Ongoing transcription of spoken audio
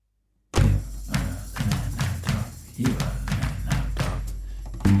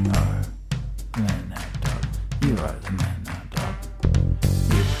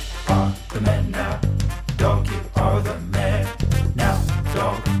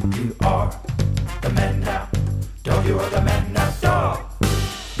You are the man now. Dog, you are the man now. Dog,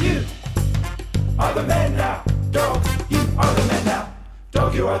 you are the man now. Dog, you are the man now.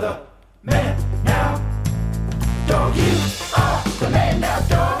 Dog, you are the man now. Dog, you are the man now.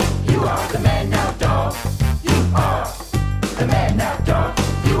 Dog, you are the man now. Dog, you are the man now. Dog,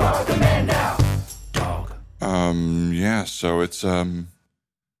 you are the man now. Dog. Yeah, so it's,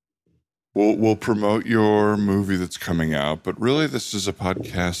 we'll promote your movie that's coming out, but really this is a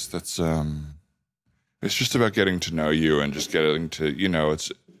podcast that's, it's just about getting to know you and just getting to,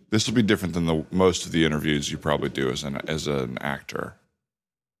 this will be different than most of the interviews you probably do as an actor.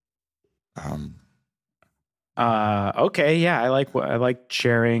 Okay, yeah, I like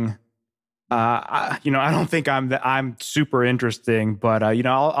sharing. I don't think I'm super interesting, but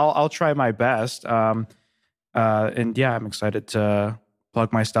I'll try my best. And yeah, I'm excited to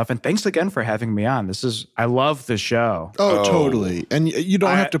plug my stuff. And thanks again for having me on. I love the show. Oh, totally. And you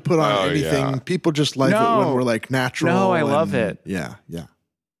don't have to put on anything. Yeah. People just like it when we're like natural. No, I love it. Yeah, yeah.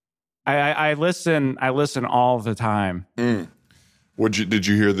 I listen all the time. Did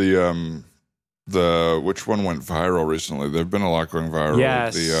you hear the which one went viral recently? There've been a lot going viral.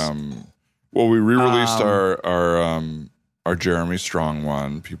 Yes. We re-released our Jeremy Strong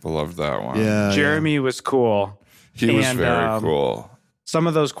one. People loved that one. Yeah, Jeremy was cool. He was very cool. Some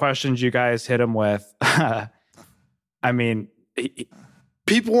of those questions you guys hit him with, I mean,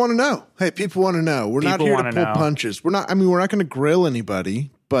 people want to know. Hey, people want to know. We're not here to pull punches. We're not going to grill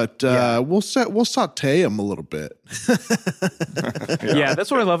anybody, but we'll saute them a little bit. Yeah,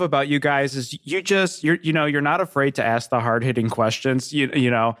 that's what I love about you guys is you're not afraid to ask the hard hitting questions.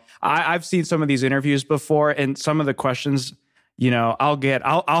 I've seen some of these interviews before, and some of the questions,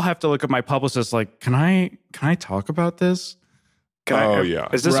 I'll have to look at my publicist like, can I talk about this?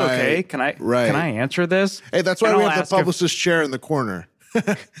 Is this okay? Can I answer this? Hey, that's why we have the publicist chair in the corner.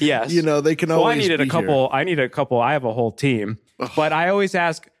 Yes. They can always I need a couple. I have a whole team. But I always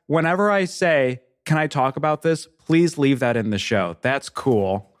ask, whenever I say, can I talk about this? Please leave that in the show. That's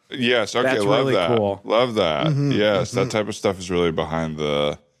cool. Yes. Okay. That's love really that. Cool. Love that. Mm-hmm, yes. Mm-hmm. That type of stuff is really behind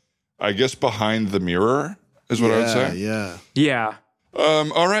the mirror is what I would say. Yeah. Yeah.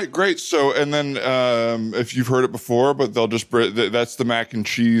 All right, great. So, and then if you've heard it before, but they'll just that's the mac and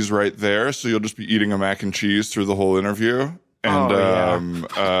cheese right there. So you'll just be eating a mac and cheese through the whole interview. And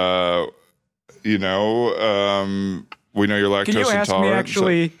we know you're lactose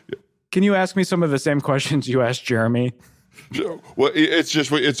intolerant. Can you ask me some of the same questions you asked Jeremy? Well,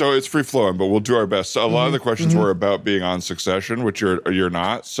 it's free flowing, but we'll do our best. So a lot of the questions were about being on Succession, which you're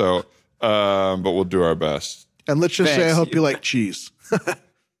not. So, but we'll do our best. And let's just say I hope you like cheese.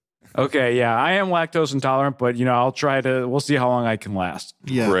 Okay, yeah, I am lactose intolerant, but we'll see how long I can last.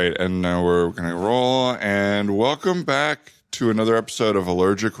 Yeah. Great. And now we're going to roll, and welcome back to another episode of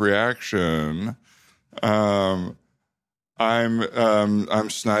Allergic Reaction. I'm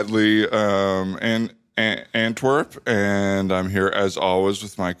Snidely Antwerp, and I'm here as always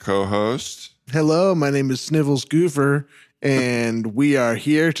with my co-host. Hello, my name is Snivels Goofer, and we are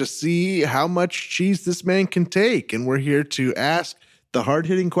here to see how much cheese this man can take, and we're here to ask the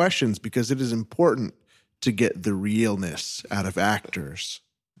hard-hitting questions because it is important to get the realness out of actors.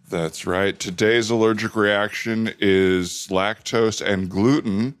 That's right. Today's allergic reaction is lactose and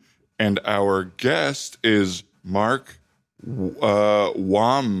gluten, and our guest is Mark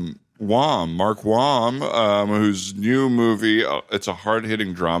Wam, whose new movie, it's a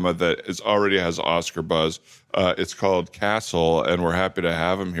hard-hitting drama that already has Oscar buzz. It's called Castle, and we're happy to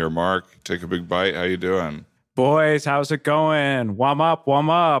have him here. Mark, take a big bite. How you doing? Boys, how's it going? Warm up.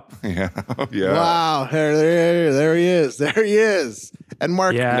 Yeah. Wow, there he is. There he is. And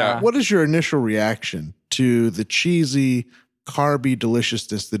Mark, what is your initial reaction to the cheesy, carby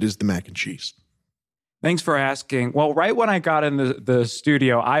deliciousness that is the mac and cheese? Thanks for asking. Well, right when I got in the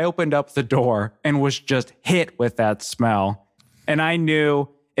studio, I opened up the door and was just hit with that smell. And I knew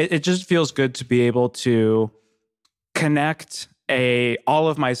it just feels good to be able to connect all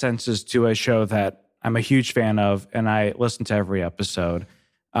of my senses to a show that I'm a huge fan of, and I listen to every episode.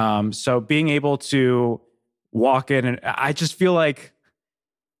 So being able to walk in, and I just feel like,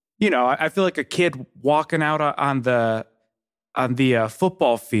 I feel like a kid walking out on the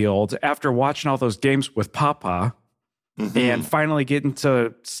football field after watching all those games with Papa, and finally getting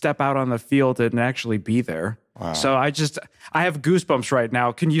to step out on the field and actually be there. Wow. So I have goosebumps right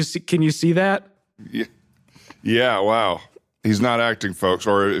now. Can you see that? Yeah. Wow. He's not acting, folks,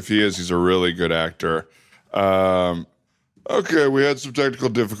 or if he is, he's a really good actor. Okay, we had some technical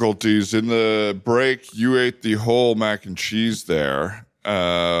difficulties. In the break, you ate the whole mac and cheese there.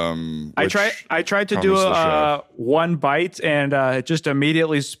 I tried to do Thomas the Chef. one bite and it just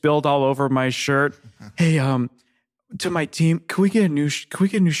immediately spilled all over my shirt. Hey, to my team, can we get a new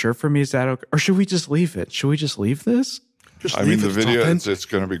shirt for me? Is that okay? Or should we just leave it? Should we just leave this? Just I mean, leave the it, video, authentic. it's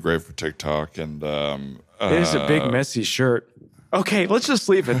going to be great for TikTok. And It is a big, messy shirt. Okay, let's just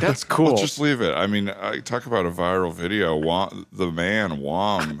leave it. That's cool. let's just leave it. I mean, I talk about a viral video. The man,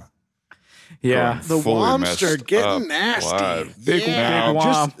 Wom. yeah. The fully Womster messed getting up nasty. live. Big Now,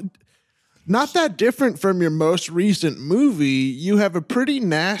 Wom. Not that different from your most recent movie. You have a pretty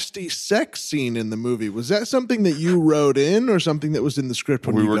nasty sex scene in the movie. Was that something that you wrote in or something that was in the script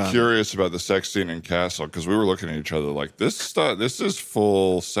when we you were got it? curious about the sex scene in Castle because we were looking at each other like, this is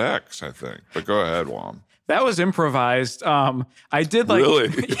full sex, I think. But go ahead, Wom. That was improvised. I did like Really?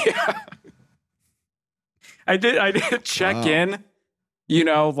 yeah. I did check in, you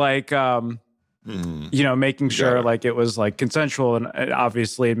know, like you know, making sure it. like it was like consensual and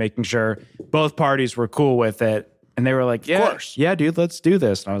obviously and making sure both parties were cool with it. And they were like, yeah, course. yeah, dude, let's do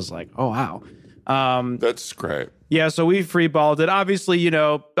this. And I was like, oh wow. That's great. Yeah, so we freeballed it. Obviously, you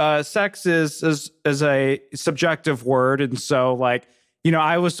know, sex is a subjective word, and so like, you know,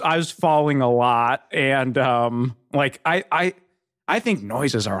 I was falling a lot, and like I think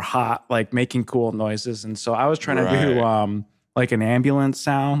noises are hot, like making cool noises, and so I was trying to do like an ambulance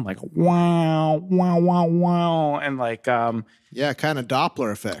sound, like wow, wow, wow, wow, and like Yeah, kind of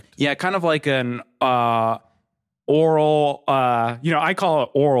Doppler effect. yeah, kind of like an oral, you know, I call it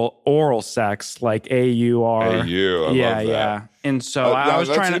oral sex, like AUR. AU, I yeah, love that. yeah. And so I was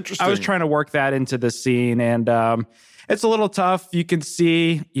that's trying to interesting. work that into the scene, and it's a little tough. You can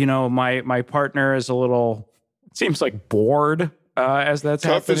see, you know, my partner is a little seems like bored as that's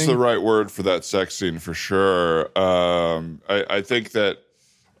Tough happening. is the right word for that sex scene for sure. I think that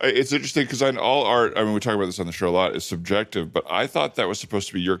it's interesting because all art, I mean, we talk about this on the show a lot, is subjective, but I thought that was supposed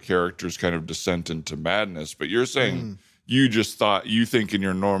to be your character's kind of descent into madness. But you're saying you think in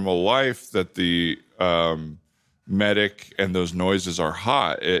your normal life that the medic and those noises are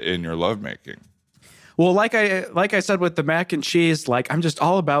hot in your lovemaking. Well, like I said with the mac and cheese, like I'm just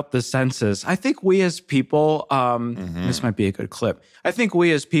all about the senses. I think we as people, this might be a good clip. I think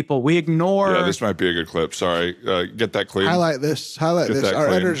we as people, we ignore. Yeah, this might be a good clip. Sorry. Get that clean. Highlight this. Get that Our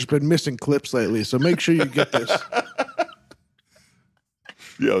clean. editor's been missing clips lately, so make sure you get this.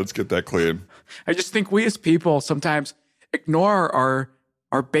 Yeah, let's get that clean. I just think we as people sometimes ignore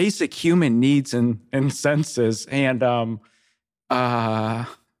our basic human needs and senses, and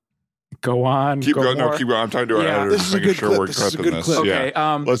go on. Keep going. more. No, keep going. I'm talking to our Yeah. editor. This is a making good sure clip. we're This is a clipping good this. clip. Okay,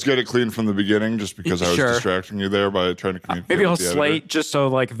 Yeah. Let's get it clean from the beginning just because I was Sure. distracting you there by trying to communicate. Maybe I'll with the editor. slate just so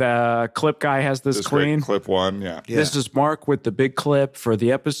like the clip guy has this This great clean. clip one. Yeah. This is Mark with the big clip for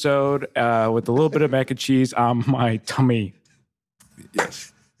the episode with a little bit of mac and cheese on my tummy.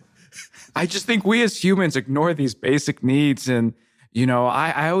 Yes. I just think we as humans ignore these basic needs. And, you know,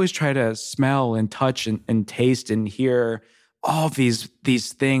 I always try to smell and touch and taste and hear all these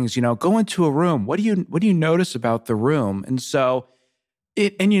things, you know, go into a room. What do you notice about the room? And so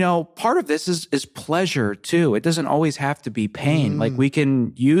you know, part of this is pleasure too. It doesn't always have to be pain. Like we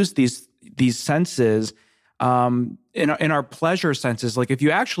can use these senses in our pleasure senses. Like if you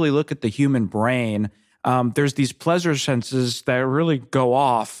actually look at the human brain, there's these pleasure senses that really go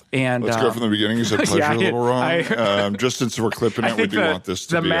off. And Let's go from the beginning. You said pleasure Yeah, a little wrong. Just since we're clipping I it, we think do want this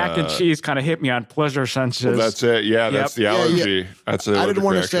to the be mac and cheese kind of hit me on pleasure senses. Well, that's it. Yeah, that's the Yep. allergy. That's the I allergic didn't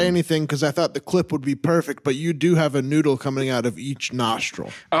want to say reaction. anything because I thought the clip would be perfect, but you do have a noodle coming out of each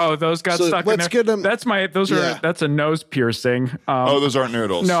nostril. Oh, those got So stuck in let's there. get 'em- That's Yeah. that's a nose piercing. Oh, those aren't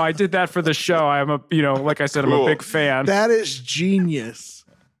noodles. No, I did that for the show. I'm like I said, I'm a Cool. big fan. That is genius.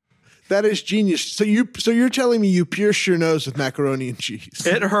 That is genius. So you're telling me you pierce your nose with macaroni and cheese,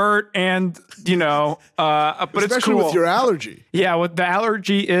 It hurt, and but especially it's cool. with your allergy. Yeah, what the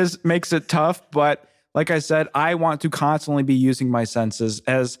allergy makes it tough, but like I said, I want to constantly be using my senses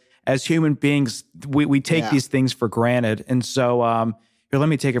as human beings. We take these things for granted, and so here, let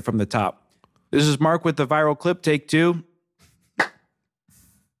me take it from the top. This is Mark with the viral clip. Take 2.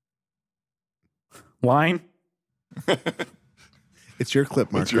 Line. It's your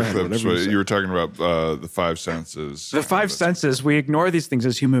clip, Mark. What's your Go ahead, clip? whatever So you say. you were talking about the five senses. The 5 senses, we ignore these things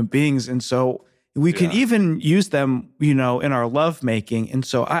as human beings, and so we can even use them, in our love making. And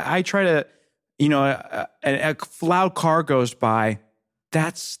so I try to, a loud car goes by,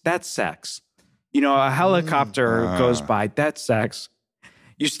 that's sex. A helicopter goes by, that's sex.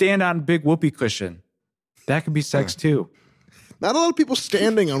 You stand on a big whoopee cushion, that could be sex too. Not a lot of people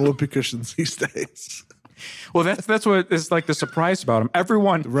standing on whoopee cushions these days. Well, that's what is like the surprise about him.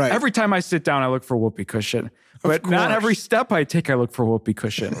 Everyone, Right. every time I sit down, I look for whoopee cushion. But not course. every step I take, I look for whoopee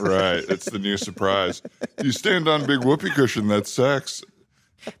cushion. Right. It's the new surprise. You stand on big whoopee cushion, that's sex.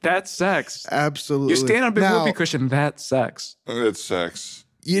 That's sex. Absolutely. You stand on a big Now, whoopee cushion, that's sex. It's sex.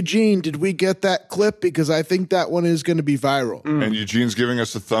 Eugene, did we get that clip? Because I think that one is going to be viral. And Eugene's giving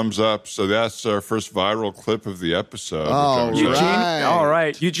us a thumbs up. So that's our first viral clip of the episode. All which I'm Eugene, excited. Right. all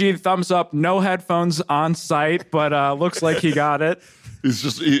right. Eugene, thumbs up. No headphones on site, but looks like he got it.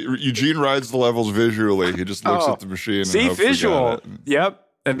 Eugene rides the levels visually. He just looks at the machine. See, and hopes we got visual. it. Yep.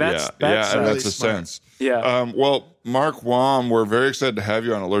 And that's and that's really a smart. sense. Yeah. Well, Mark Wam, we're very excited to have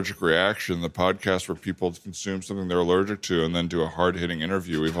you on Allergic Reaction, the podcast where people consume something they're allergic to and then do a hard-hitting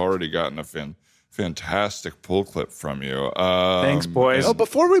interview. We've already gotten a fantastic pull clip from you. Thanks, boys. Oh,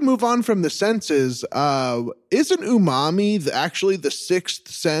 before we move on from the senses, isn't umami actually the sixth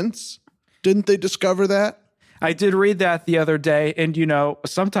sense? Didn't they discover that? I did read that the other day, and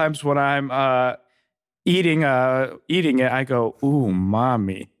sometimes when I'm eating it, I go, "Ooh,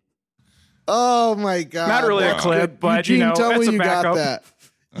 mommy." Oh my God! Not really a That's clip, good. but Eugene, tell that's me a you got backup. that.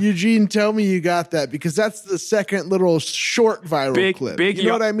 Eugene, tell me you got that because that's the second little short viral clip. You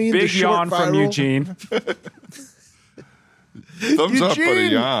know what I mean? Big the short yawn from viral. Eugene. Thumbs up, but a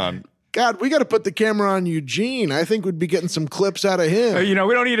Eugene! yawn. God, we got to put the camera on Eugene. I think we'd be getting some clips out of him. We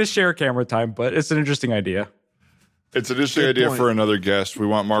don't need to share camera time, but it's an interesting idea. It's an interesting Good idea point. for another guest. We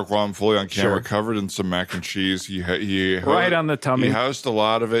want Mark Wam fully on camera, Sure. covered in some mac and cheese. He Right on the tummy. He housed a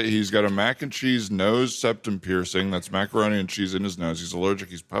lot of it. He's got a mac and cheese nose septum piercing. That's macaroni and cheese in his nose. He's allergic.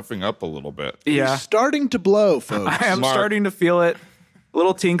 He's puffing up a little bit. Yeah. He's starting to blow, folks. I am Mark. starting to feel it. A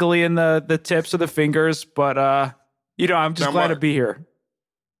little tingly in the tips of the fingers, but I'm just Now, glad to Mark- be here.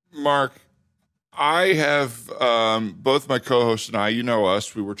 Mark, I have both my co-host and I, you know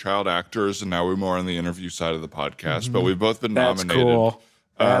us, we were child actors, and now we're more on the interview side of the podcast, but we've both been That's nominated. cool.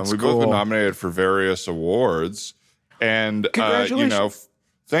 That's we've both been cool. nominated for various awards. And, Congratulations.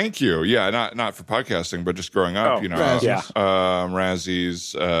 thank you. Yeah, not for podcasting, but just growing up, Oh, Razzies. Yeah.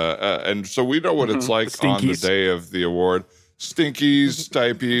 Razzies. And so we know what it's like on the Stinkies. day of the award. Stinkies,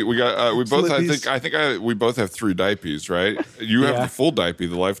 Dipey. We got. We both. Slippies. We both have 3 Dipies, right? You have Yeah. the full Dipey,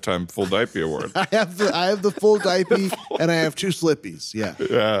 the lifetime full Dipey award. I have the full diaper and I have 2 slippies. Yeah.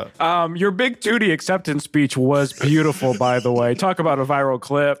 Yeah. Your big Tootie acceptance speech was beautiful, by the way. Talk about a viral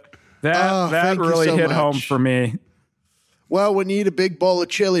clip. That thank you really so hit much. home for me. Well, when you eat a big bowl of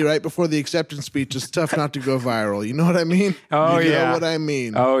chili right before the acceptance speech, it's tough not to go viral. You know what I mean? Oh, you yeah. know what I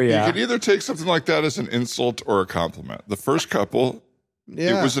mean? Oh You yeah. could either take something like that as an insult or a compliment. The first couple,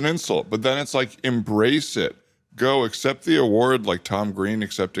 yeah. it was an insult, but then it's like embrace it. Go accept the award, like Tom Green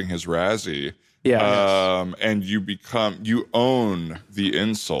accepting his Razzie. Yeah. And you own the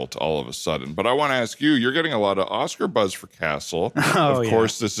insult all of a sudden. But I want to ask you, you're getting a lot of Oscar buzz for Castle. Oh, of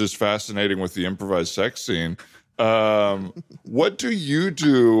course, this is fascinating with the improvised sex scene. What do you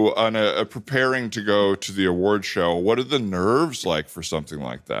do on a preparing to go to the award show? What are the nerves like for something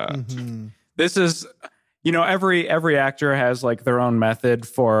like that? This is, every actor has like their own method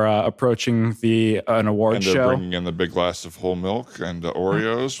for approaching an award And they're show. bringing in the big glass of whole milk and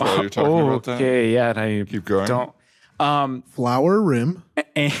Oreos while you're talking about that. Okay, yeah. I Keep going. don't. Flower rim.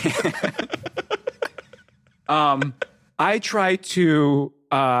 I try to.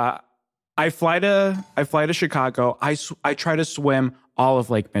 I fly to Chicago. I try to swim all of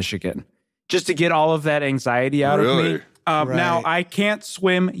Lake Michigan just to get all of that anxiety out of Really? me. Now Right. I can't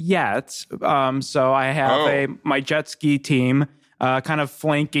swim yet, so I have my jet ski team kind of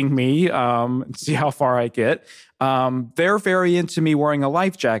flanking me. See how far I get. They're very into me wearing a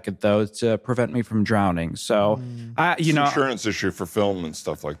life jacket though to prevent me from drowning. So It's an insurance issue for film and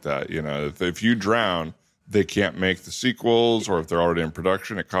stuff like that. If you drown, they can't make the sequels, or if they're already in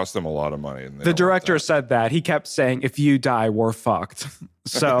production, it costs them a lot of money. And they the don't want director that. said that. He kept saying, if you die, we're fucked.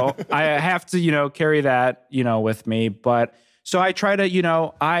 So I have to, carry that, with me. But so I try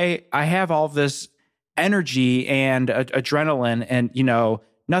to, I have all this energy and adrenaline, and,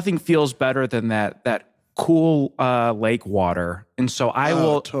 nothing feels better than that cool lake water. And so I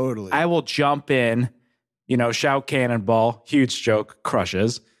will jump in, shout cannonball, huge joke,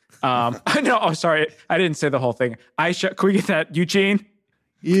 crushes. Sorry. I didn't say the whole thing. Can we get that, Eugene?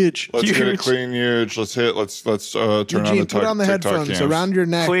 Huge. Let's get a Huge. clean huge. Let's turn on Eugene, the put on the TikTok headphones. cams. Around your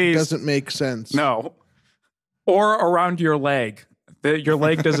neck Please. doesn't make sense. No. Or around your leg. Your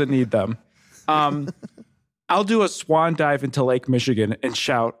leg doesn't need them. I'll do a swan dive into Lake Michigan and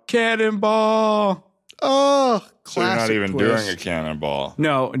shout, cannonball. Oh, So you're not classic even twist. doing a cannonball.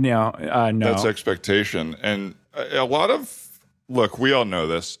 No. That's expectation. And a lot of, look, we all know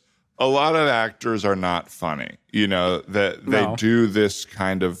this. a lot of actors are not funny. You know, that they No. do this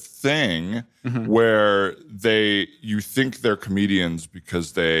kind of thing where you think they're comedians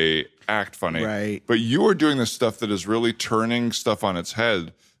because they act funny. Right. But you are doing this stuff that is really turning stuff on its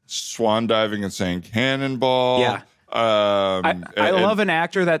head, swan diving and saying cannonball. Yeah. I I love an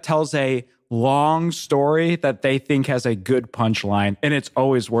actor that tells a long story that they think has a good punchline, and it's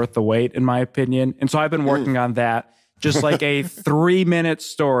always worth the wait, in my opinion. And so I've been working on that, just like a 3-minute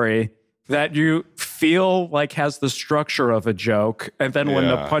story that you feel like has the structure of a joke. And then when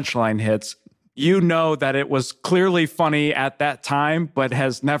the Yeah. punchline hits, you know that it was clearly funny at that time, but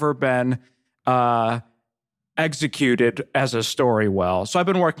has never been executed as a story well. So I've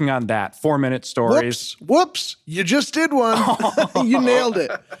been working on that. 4-minute stories. Whoops. You just did one. You nailed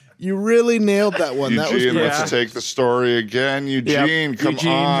it. You really nailed that one. That was Eugene, great. let's take the story again. Eugene, Yep. come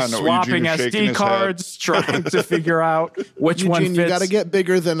Eugene on. swapping Eugene is shaking SD his cards, trying to figure out which one Eugene, fits. you got to get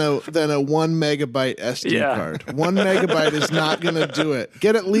bigger than a 1 megabyte SD Yeah. card. 1 megabyte is not going to do it.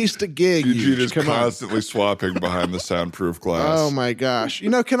 Get at least a gig. Eugene Huge. is Come on. constantly swapping behind the soundproof glass. Oh my gosh.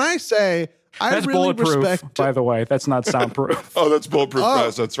 You know, can I say I That's really bulletproof, respect by the way. That's not soundproof. Oh, that's bulletproof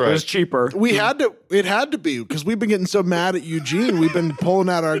glass. That's It was right. cheaper. it had to be because we've been getting so mad at Eugene. We've been pulling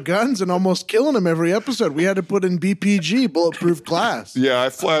out our guns and almost killing him every episode. We had to put in BPG, bulletproof glass. Yeah, I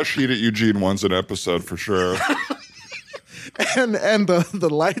flash heat at Eugene once an episode for sure. And the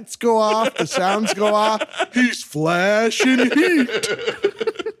lights go off, the sounds go off. He's flashing heat.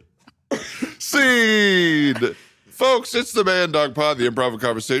 Seed. Folks, it's the Man Dog Pod, the Improv and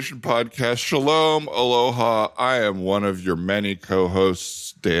Conversation podcast. Shalom, aloha. I am one of your many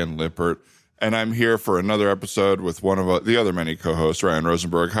co-hosts, Dan Lippert, and I'm here for another episode with one of the other many co-hosts, Ryan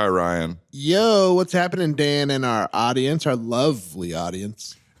Rosenberg. Hi, Ryan. Yo, what's happening, Dan, and our audience, our lovely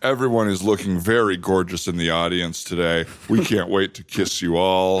audience? Everyone is looking very gorgeous in the audience today. We can't wait to kiss you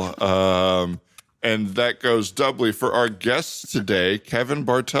all. And that goes doubly for our guests today, Kevin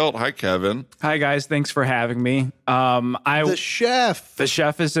Bartelt. Hi, Kevin. Hi, guys. Thanks for having me. The chef. The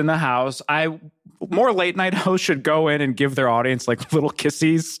chef is in the house. More late night hosts should go in and give their audience like little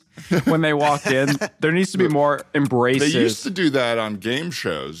kissies when they walk in. There needs to be more embraces. They used to do that on game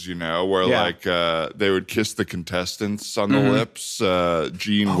shows, you know, where Yeah. like they would kiss the contestants on the lips.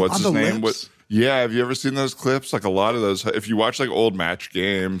 Gene, what's on his the name? lips? Yeah, have you ever seen those clips? Like a lot of those, if you watch like old match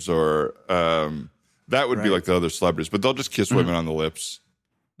games or that would be like the other celebrities, but they'll just kiss women on the lips.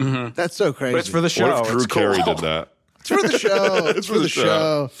 That's so crazy. But it's for the show. What if Drew It's cool. Carey did that? It's for the show. It's for for the the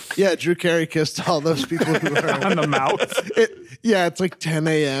show. show. Yeah, Drew Carey kissed all those people who are. On the mouth. Yeah, it's like 10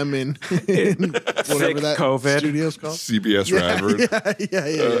 a.m. in whatever that COVID. studio's called. CBS Radford.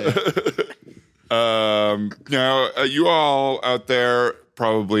 Yeah. Now, you all out there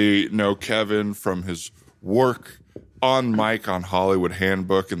probably know Kevin from his work on mic on Hollywood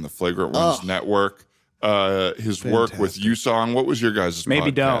Handbook and the Flagrant Ones Network. His work with YouSong. What was your guys'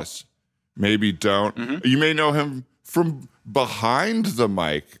 Maybe podcast? Maybe Don't. You may know him from behind the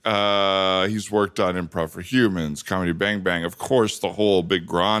mic. He's worked on Improv for Humans, Comedy Bang Bang, of course, the whole Big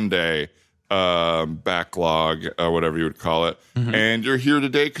Grande backlog, whatever you would call it. And you're here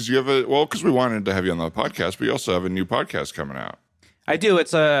today because you have because we wanted to have you on the podcast, but you also have a new podcast coming out. I do.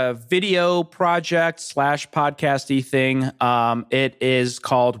 It's a video project / podcasty thing. It is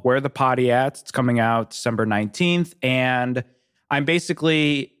called Where the Potty At. It's coming out December 19th. And I'm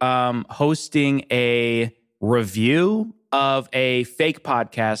basically hosting a review of a fake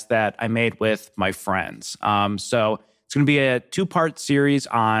podcast that I made with my friends. So it's going to be a 2-part series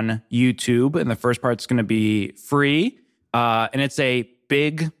on YouTube. And the first part's going to be free. And it's a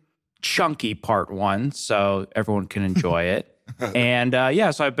big, chunky part 1. So everyone can enjoy it. And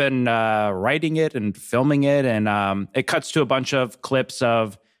so I've been writing it and filming it, and it cuts to a bunch of clips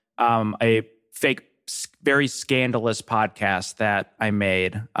of a fake, very scandalous podcast that I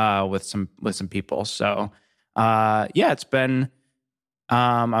made with some people. So it's been.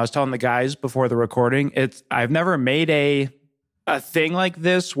 I was telling the guys before the recording, I've never made a thing like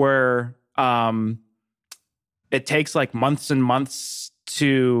this where it takes like months and months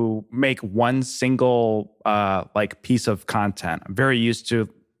to make one single like piece of content. I'm very used to,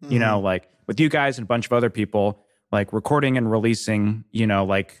 you know, like with you guys and a bunch of other people, like recording and releasing, you know,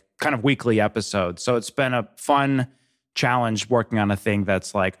 like kind of weekly episodes. So it's been a fun challenge working on a thing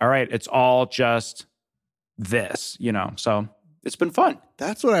that's like, all right, it's all just this, you know. So it's been fun.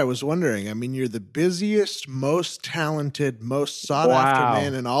 That's what I was wondering. I mean, you're the busiest, most talented, most sought after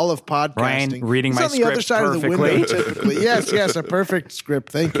man in all of podcasting. Ryan reading He's my on the other script side of the perfectly. window, typically. Yes, a perfect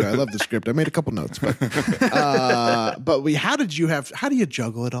script. Thank you. I love the script. I made a couple notes, but how do you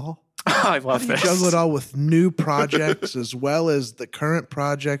juggle it all? I love You this. juggle it all with new projects as well as the current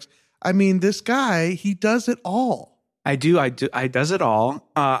projects. I mean, this guy, he does it all. I does it all.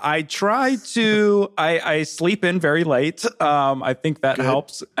 I try to, I sleep in very late. I think that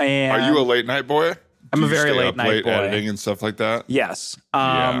helps. And Are you a late night boy? I'm Do a you very stay late up night late boy. editing and stuff like that? Yes.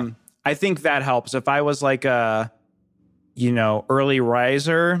 Yeah. I think that helps. If I was like a, early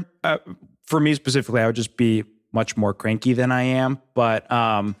riser, for me specifically, I would just be much more cranky than I am. But,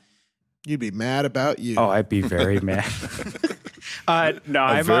 You'd be mad about you. oh, I'd be very mad. No,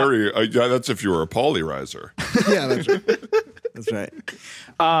 I'm Yeah, that's if you were a poly riser. Yeah, that's right. That's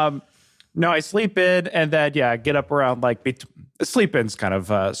right. no, I sleep in and then, get up around sleep in's kind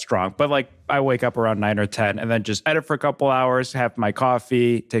of strong, but I wake up around 9 or 10 and then just edit for a couple hours, have my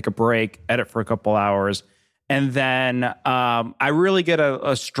coffee, take a break, edit for a couple hours. And then I really get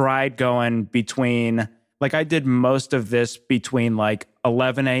a stride going between, I did most of this between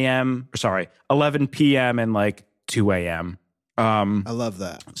 11 p.m. and 2 a.m. I love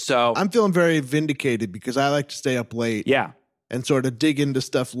that. So I'm feeling very vindicated because I like to stay up late. yeah. And sort of dig into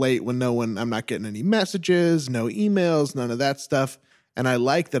stuff late when I'm not getting any messages, no emails, none of that stuff. And I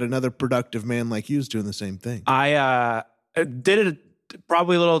like that another productive man like you is doing the same thing. I did it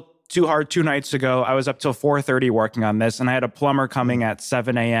probably a little too hard 2 nights ago. I was up till 4:30 working on this, and I had a plumber coming at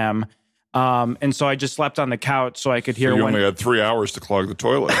 7 a.m. And so I just slept on the couch so I could hear You when only had 3 hours to clog the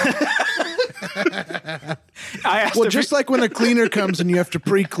toilet. I asked Well, if just like when a cleaner comes and you have to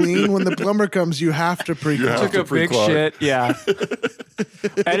pre-clean, when the plumber comes, you have to pre-clean. Yeah. took a big pre-clog. shit. Yeah.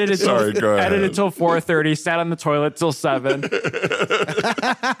 Edited Sorry, go ahead. edited till 4:30, sat on the toilet till 7.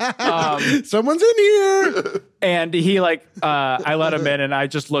 Someone's in here. And he I let him in and I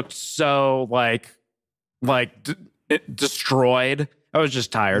just looked so destroyed. I was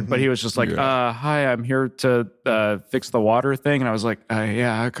just tired, but he was just hi, I'm here to fix the water thing. And I was like,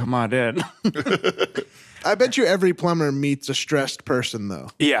 yeah, come on in. I bet you every plumber meets a stressed person, though.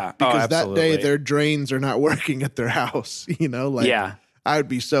 Yeah. Because that absolutely. day their drains are not working at their house. Yeah. I would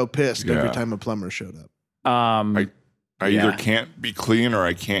be so pissed every Yeah. time a plumber showed up. I either Yeah. can't be clean or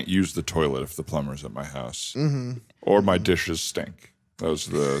I can't use the toilet if the plumber's at my house. Mm-hmm. Or my dishes stink. Those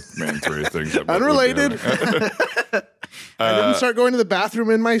are the main 3 things. That Unrelated. I didn't start going to the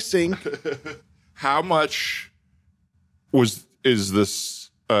bathroom in my sink. How much is this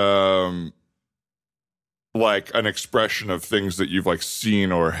an expression of things that you've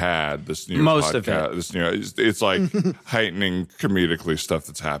seen or had? This new Most podcast, of it. This new, it's heightening comedically stuff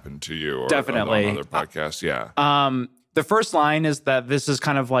that's happened to you. Or Definitely. on other podcasts. Yeah. The first line is that this is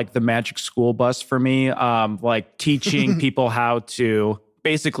kind of like the magic school bus for me, teaching people how to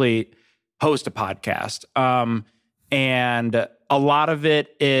basically host a podcast. And a lot of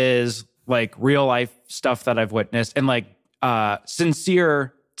it is real life stuff that I've witnessed and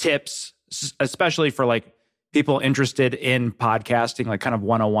sincere tips, especially for people interested in podcasting, kind of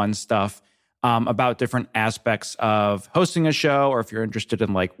 101 stuff about different aspects of hosting a show, or if you're interested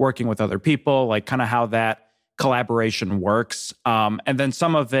in working with other people, kind of how that collaboration works. And then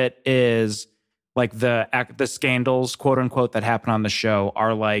some of it is the scandals, quote unquote, that happen on the show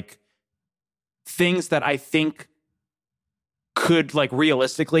are things that I think could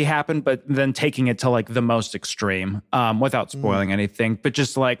realistically happen, but then taking it to the most extreme without spoiling anything, but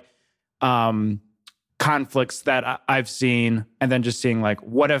just conflicts that I've seen, and then just seeing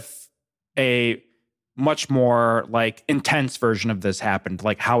what if a much more intense version of this happened?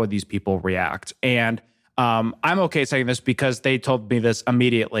 How would these people react? And I'm okay saying this because they told me this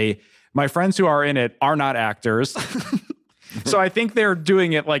immediately. My friends who are in it are not actors. So I think they're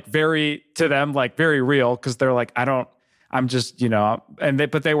doing it very real, because they're I'm just,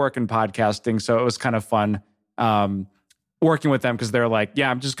 but they work in podcasting. So it was kind of fun working with them, because they're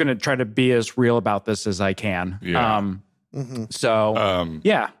I'm just going to try to be as real about this as I can. Yeah.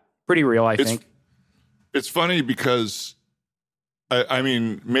 Yeah, pretty real, I think. It's funny because, I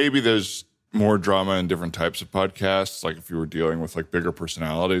mean, maybe there's more drama in different types of podcasts. If you were dealing with bigger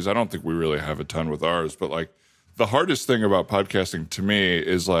personalities, I don't think we really have a ton with ours, but the hardest thing about podcasting to me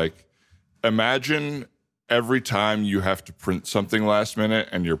is imagine every time you have to print something last minute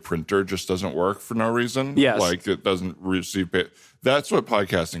and your printer just doesn't work for no reason. Yes. It doesn't receive it. That's what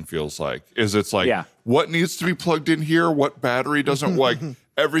podcasting feels like. It's Yeah. what needs to be plugged in here? What battery doesn't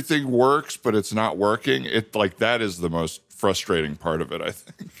everything works, but it's not working. That is the most frustrating part of it, I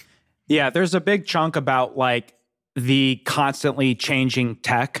think. Yeah, there's a big chunk about the constantly changing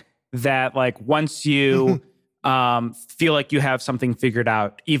tech that once you feel like you have something figured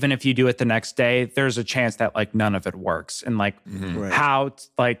out, even if you do it the next day, there's a chance that none of it works. And Right. how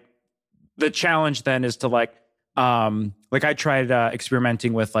the challenge then is to Like I tried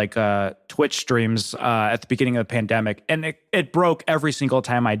experimenting with like Twitch streams at the beginning of the pandemic, and it broke every single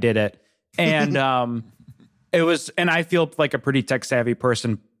time I did it. And and I feel like a pretty tech savvy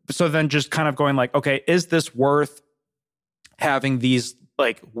person. So then just kind of going like, okay, is this worth having these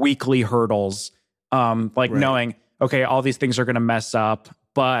like weekly hurdles? Knowing, okay, all these things are going to mess up,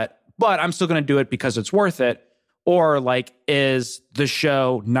 but I'm still going to do it because it's worth it. Or like, is the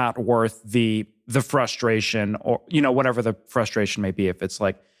show not worth the frustration, or, whatever the frustration may be, if it's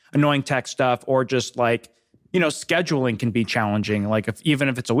like annoying tech stuff, or just like, scheduling can be challenging. Like even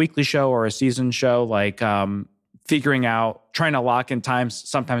if it's a weekly show or a season show, like figuring out, trying to lock in times.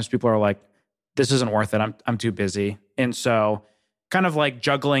 Sometimes people are like, this isn't worth it. I'm too busy. And so kind of like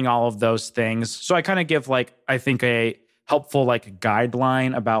juggling all of those things. So I kind of give like, I think a helpful like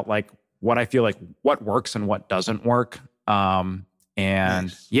guideline about like what I feel like what works and what doesn't work.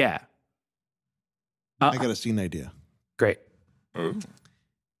 Nice. Yeah. I got a scene idea. Great.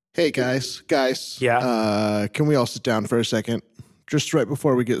 Hey guys. Yeah. Can we all sit down for a second? Just right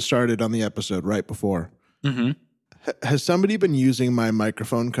before we get started on the episode, right before. Mm-hmm. Has somebody been using my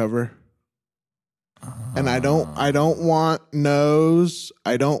microphone cover? And I don't want nose.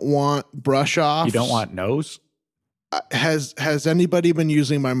 I don't want brush off. You don't want nose? Has anybody been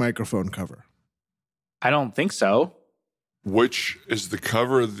using my microphone cover? I don't think so. Which is the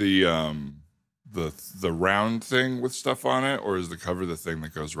cover the round thing with stuff on it, or is the cover the thing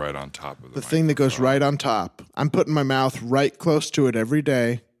that goes right on top of the thing that goes right on top? I'm putting my mouth right close to it every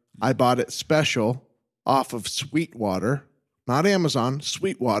day. I bought it special off of Sweetwater, not Amazon,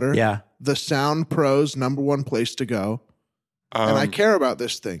 Sweetwater. Yeah. The Sound Pro's #1 place to go. And I care about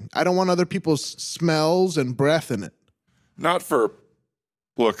this thing. I don't want other people's smells and breath in it. Not for.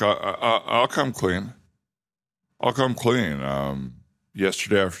 Look, I'll come clean.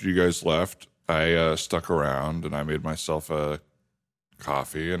 Yesterday after you guys left, I stuck around and I made myself a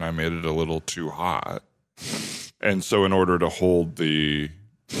coffee, and I made it a little too hot. And so in order to hold the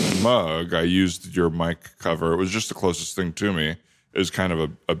mug, I used your mic cover. It was just the closest thing to me. It was kind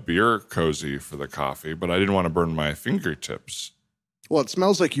of a beer cozy for the coffee, but I didn't want to burn my fingertips. Well, it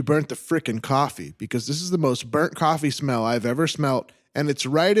smells like you burnt the frickin' coffee, because this is the most burnt coffee smell I've ever smelt, and it's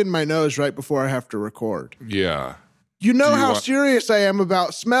right in my nose right before I have to record. Yeah. You know how serious I am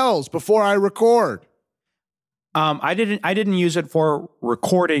about smells before I record. I didn't use it for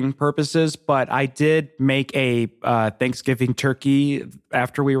recording purposes, but I did make a Thanksgiving turkey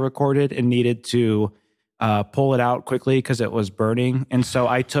after we recorded and needed to pull it out quickly because it was burning. And so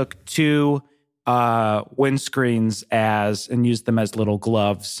I took 2 windscreens and used them as little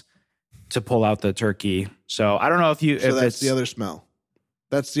gloves to pull out the turkey. So I don't know if that's it's the other smell.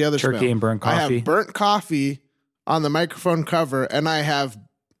 That's the other turkey smell. and burnt coffee. I have burnt coffee on the microphone cover, and I have,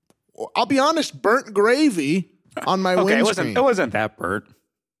 I'll be honest, burnt gravy on my windscreen. It wasn't that burnt.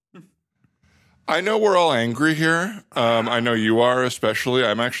 I know we're all angry here. I know you are, especially.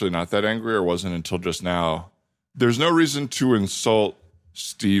 I'm actually not that angry, or wasn't until just now. There's no reason to insult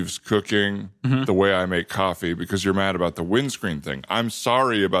Steve's cooking the way I make coffee because you're mad about the windscreen thing. I'm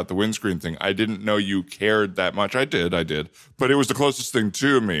sorry about the windscreen thing. I didn't know you cared that much. I did. But it was the closest thing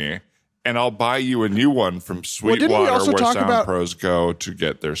to me. And I'll buy you a new one from Sweetwater, where Sound Pros go to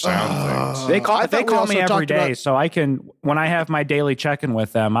get their sound things. They call me every day, so I can, when I have my daily check-in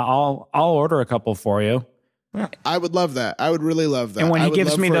with them, I'll order a couple for you. Yeah. I would love that. I would really love that. And when he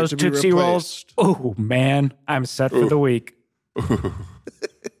gives me those Tootsie Rolls, oh man, I'm set for the week.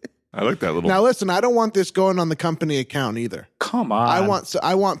 I like that little. Now listen, I don't want this going on the company account either. Come on.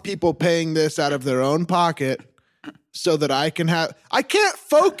 I want people paying this out of their own pocket so that I can't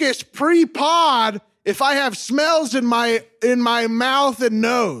focus pre-pod if I have smells in my mouth and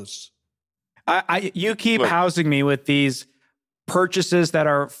nose. You keep housing me with these purchases that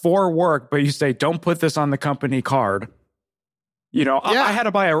are for work, but you say, don't put this on the company card. You know, yeah. I had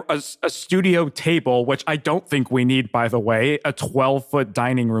to buy a studio table, which I don't think we need, by the way, a 12-foot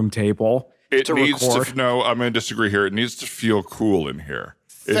dining room table to record. No, I'm going to disagree here. It needs to feel cool in here.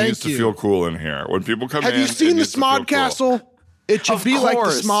 It needs to feel cool in here. When people come in, have you seen the Smod Castle? Cool. It should be like the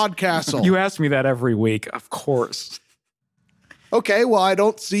Smod Castle. You ask me that every week. Of course. Okay, well, I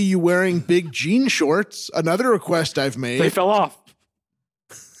don't see you wearing big jean shorts. Another request I've made. They fell off.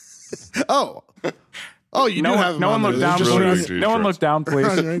 Oh, you do have them. No one look down, please. No one look down, please.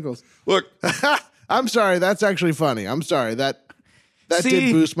 On your ankles. Look, I'm sorry. That's actually funny. I'm sorry. That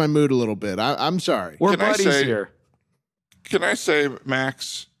did boost my mood a little bit. I'm sorry. We're buddies here. Can I say,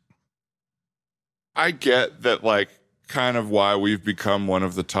 Max, I get that, like, kind of why we've become one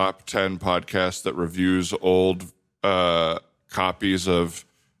of the top 10 podcasts that reviews old copies of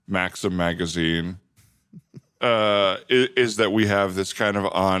Maxim magazine. is that we have this kind of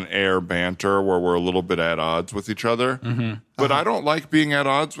on-air banter where we're a little bit at odds with each other. Mm-hmm. But I don't like being at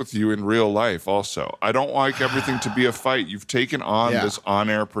odds with you in real life also. I don't like everything to be a fight. You've taken on this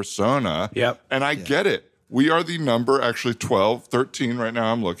on-air persona. Yep. And I get it. We are the number, actually 12, 13 right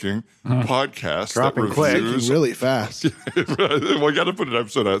now I'm looking, podcast Dropping that quick. reviews. Really fast. Well, I got to put an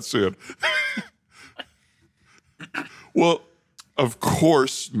episode out soon. Well, of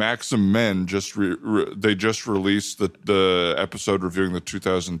course, Maxim Men just released the episode reviewing the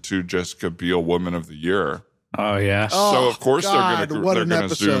 2002 Jessica Biel Woman of the Year. Oh yeah. So of course God, they're what going an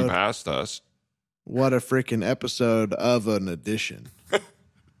to zoom episode. past us. What a freaking episode of an edition.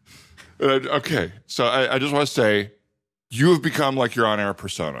 Okay, so I just want to say, you have become like your on-air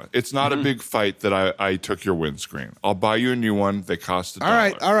persona. It's not a big fight that I took your windscreen. I'll buy you a new one. They cost $1.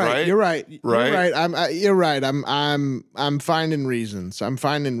 All right. You're right. Right? You're right. You're right. I'm finding reasons.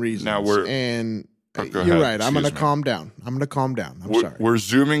 Now we're- and Oh, go you're ahead. right. I'm going to Excuse me. calm down. I'm sorry. We're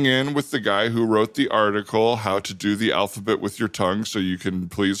zooming in with the guy who wrote the article, How to Do the Alphabet with Your Tongue So You Can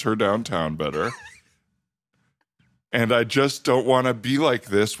Please Her Downtown Better. And I just don't want to be like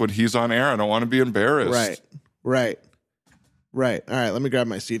this when he's on air. I don't want to be embarrassed. Right. All right. Let me grab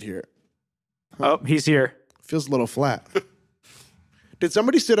my seat here. Oh, he's here. Feels a little flat. Did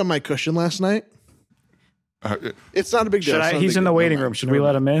somebody sit on my cushion last night? It's not a big deal. It's not a He's big in the deal. waiting No, room. Should we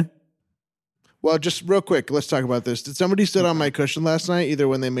let him in? Well, just real quick, let's talk about this. Did somebody sit on my cushion last night, either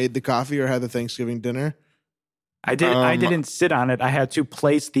when they made the coffee or had the Thanksgiving dinner? I didn't sit on it. I had to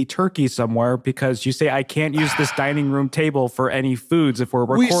place the turkey somewhere because you say I can't use this dining room table for any foods if we're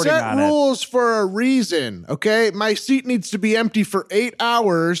recording We set on it. rules for a reason, okay? My seat needs to be empty for 8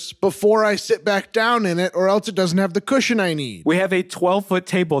 hours before I sit back down in it, or else it doesn't have the cushion I need. We have a 12-foot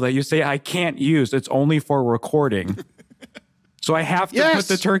table that you say I can't use. It's only for recording. So I have to put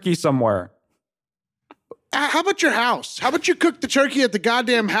the turkey somewhere. How about your house? How about you cook the turkey at the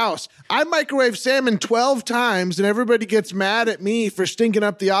goddamn house? I microwave salmon 12 times and everybody gets mad at me for stinking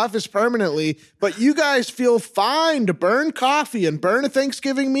up the office permanently, but you guys feel fine to burn coffee and burn a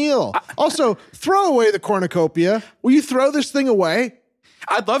Thanksgiving meal. Also, throw away the cornucopia. Will you throw this thing away?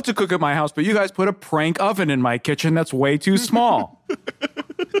 I'd love to cook at my house, but you guys put a prank oven in my kitchen that's way too small.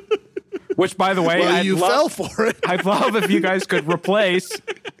 Which, by the way, Well, you fell for it. I'd love if you guys could replace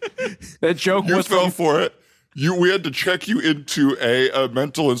that joke. You was fell from, for it. We had to check you into a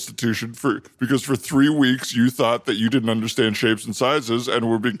mental institution because for 3 weeks you thought that you didn't understand shapes and sizes and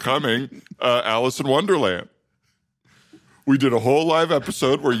were becoming Alice in Wonderland. We did a whole live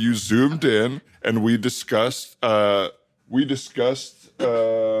episode where you zoomed in and we discussed the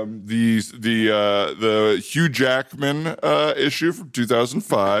Hugh Jackman issue from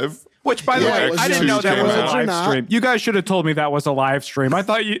 2005. Which, by the Yeah, way, was I it didn't know that was a James or live not? stream. You guys should have told me that was a live stream. I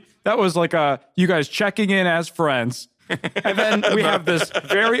thought that was like you guys checking in as friends. And then we have this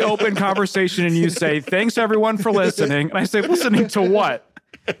very open conversation and you say, thanks everyone for listening. And I say, listening to what?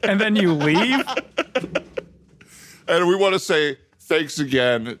 And then you leave. And we want to say thanks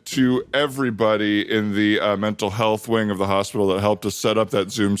again to everybody in the mental health wing of the hospital that helped us set up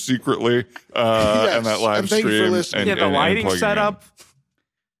that Zoom secretly and that live and thank you for stream. listening. Yeah, the and lighting plugging setup.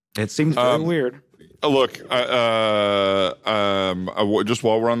 It seems very weird. Look, just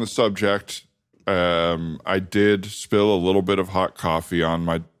while we're on the subject, I did spill a little bit of hot coffee on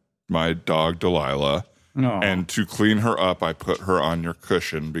my dog Delilah. No. And to clean her up, I put her on your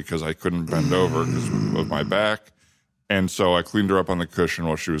cushion because I couldn't bend over because of my back. And so I cleaned her up on the cushion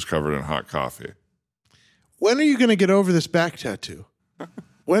while she was covered in hot coffee. When are you going to get over this back tattoo?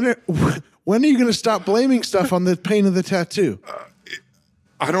 When are you going to stop blaming stuff on the pain of the tattoo?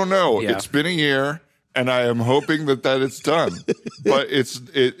 I don't know. Yeah. It's been a year, and I am hoping that it's done. But it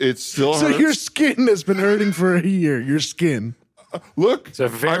still So hurts. your skin has been hurting for a year. Your skin. Look, a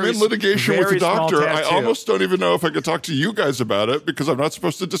very I'm in litigation with the very small doctor. I tattoo. almost don't even know if I could talk to you guys about it because I'm not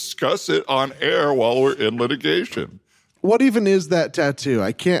supposed to discuss it on air while we're in litigation. What even is that tattoo?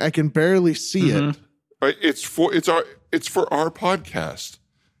 I can barely see it. Right? It's for our podcast.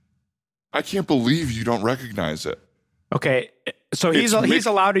 I can't believe you don't recognize it. Okay, so he's It's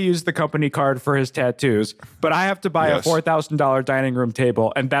allowed to use the company card for his tattoos, but I have to buy Yes. a $4,000 dining room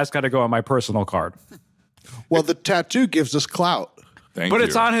table, and that's got to go on my personal card. Well, the tattoo gives us clout. Thank But you.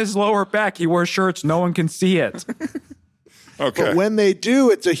 it's on his lower back. He wears shirts. No one can see it. Okay. But when they do,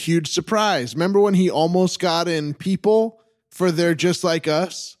 it's a huge surprise. Remember when he almost got in People for They're Just Like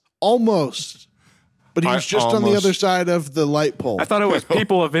Us? Almost. But he was just on the almost- other side of the light pole. I thought it was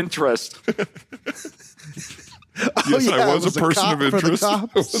people of interest. Yes, yeah, I it was was a a person cop of for the interest. I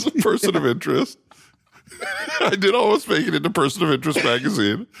cops. was a person of interest. I did almost make it into Person of Interest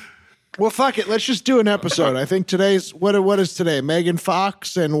magazine. Well, fuck it. Let's just do an episode. I think today's what is today? Megan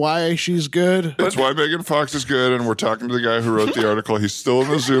Fox and why she's good. That's why Megan Fox is good, and we're talking to the guy who wrote the article. He's still in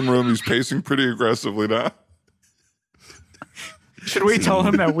the Zoom room. He's pacing pretty aggressively now. Should we tell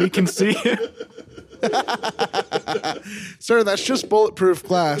him that we can see him? Sir, that's just bulletproof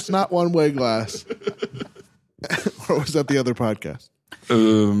glass, not one-way glass. Or was that the other podcast?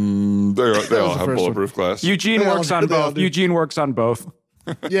 They all have first bulletproof glass. Eugene They all works do, on they all both. do. Eugene works on both.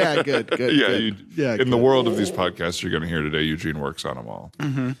 Yeah, good. Yeah, good. in the world of these podcasts you're going to hear today, Eugene works on them all.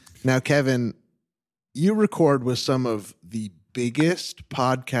 Now, Kevin, you record with some of the biggest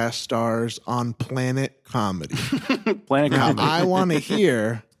podcast stars on Planet Comedy. Planet Now, Comedy. I want to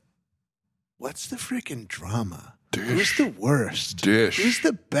hear, what's the freaking drama? Who's the worst? Dish. Who's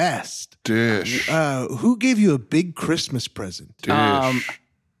the best? Dish. Who gave you a big Christmas present? Dish.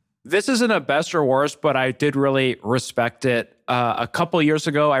 This isn't a best or worst, but I did really respect it. A couple years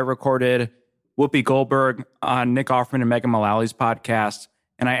ago, I recorded Whoopi Goldberg on Nick Offerman and Megan Mullally's podcast,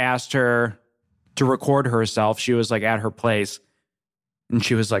 and I asked her to record herself. She was like at her place, and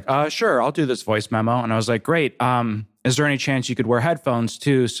she was like, sure, I'll do this voice memo. And I was like, great. Is there any chance you could wear headphones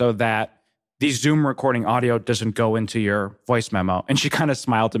too so that the Zoom recording audio doesn't go into your voice memo? And she kind of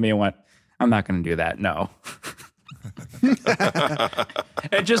smiled at me and went, I'm not going to do that. No.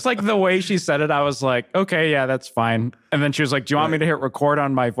 And just like the way she said it, I was like, okay, yeah, that's fine. And then she was like, do you want me to hit record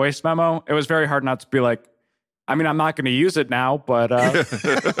on my voice memo? It was very hard not to be like, I mean, I'm not going to use it now, but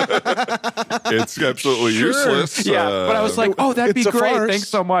It's absolutely useless. yeah. But I was like, oh, that'd be it's a great. farce. Thanks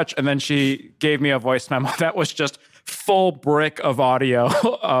so much. And then she gave me a voice memo that was just full brick of audio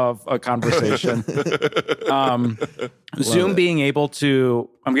of a conversation. Zoom being able to,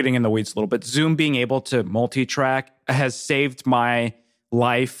 I'm getting in the weeds a little bit. Zoom being able to multi-track has saved my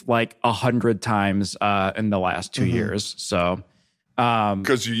life like 100 times in the last 2 years. So,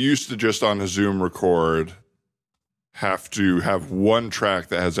 Because you used to just on a Zoom record have to have one track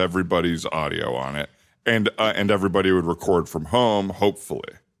that has everybody's audio on it, and everybody would record from home,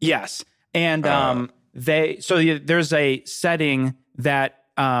 hopefully. yes. And there's a setting that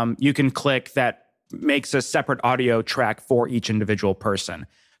you can click that makes a separate audio track for each individual person.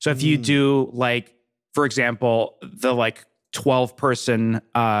 So if you do like, for example, the like 12-person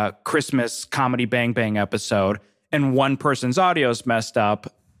Christmas comedy Bang Bang episode, and one person's audio is messed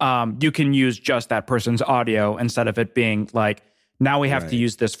up, you can use just that person's audio instead of it being like, now we have to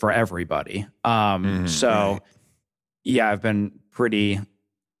use this for everybody. Yeah, I've been pretty...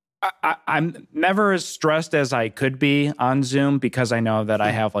 I'm never as stressed as I could be on Zoom because I know that I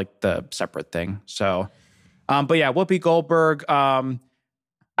have like the separate thing. So, but yeah, Whoopi Goldberg.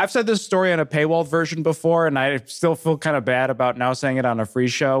 I've said this story on a paywall version before, and I still feel kind of bad about now saying it on a free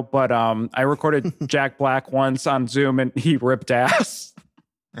show. But I recorded Jack Black once on Zoom, and he ripped ass.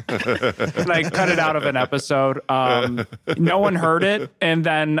 And I cut it out of an episode. No one heard it, and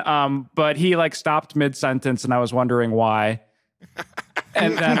then but he like stopped mid-sentence, and I was wondering why.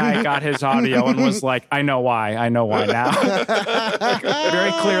 And then I got his audio and was like, I know why now. Like,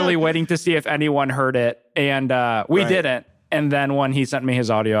 very clearly waiting to see if anyone heard it. And we didn't. And then when he sent me his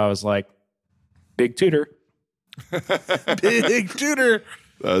audio, I was like, big tutor. Big tutor.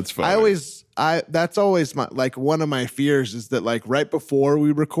 That's fine. That's always my, like, one of my fears is that like right before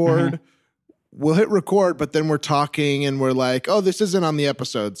we record, we'll hit record, but then we're talking and we're like, oh, this isn't on the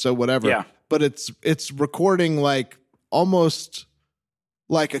episode. So whatever. Yeah. But it's recording like almost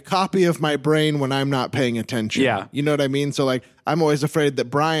like a copy of my brain when I'm not paying attention. Yeah. You know what I mean? So like, I'm always afraid that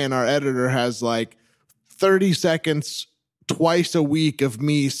Brian, our editor, has like 30 seconds twice a week of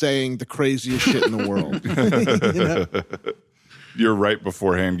me saying the craziest shit in the world. You know? You're right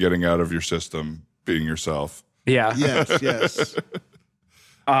beforehand getting out of your system, being yourself. Yeah. Yes.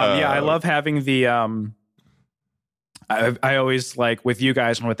 I love having the I always like with you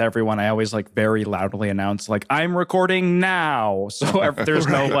guys and with everyone, I always like very loudly announce like I'm recording now. So there's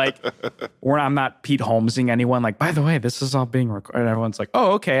no like I'm not Pete Holmesing anyone like, by the way, this is all being recorded. And everyone's like,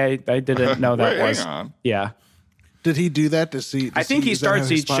 oh, okay. I didn't know that Wait, was. hang on. Yeah. Did he do that to see? I think he starts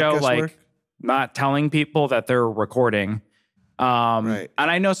each show like not telling people that they're recording. Right.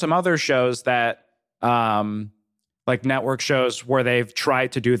 And I know some other shows that like network shows where they've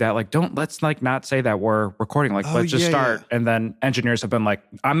tried to do that. Like, let's like not say that we're recording. Like, let's just start. Yeah. And then engineers have been like,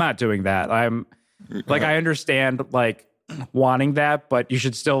 I'm not doing that. I'm like, I understand like wanting that, but you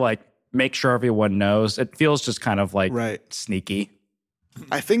should still like make sure everyone knows. It feels just kind of like sneaky.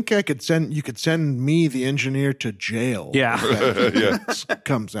 I think you could send me, the engineer, to jail. Yeah.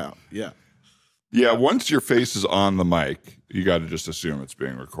 Comes out. Yeah. Yeah. Once your face is on the mic, you got to just assume it's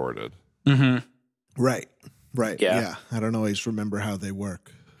being recorded. Mm-hmm. Right. Yeah. I don't always remember how they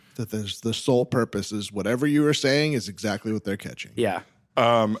work. That there's the sole purpose is whatever you were saying is exactly what they're catching. Yeah.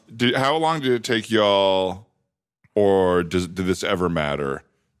 How long did it take y'all, or did this ever matter,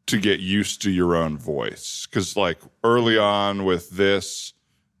 to get used to your own voice? Because like early on with this,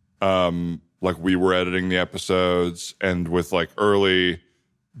 like we were editing the episodes, and with like early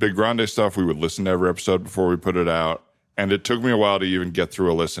Big Grande stuff, we would listen to every episode before we put it out. And it took me a while to even get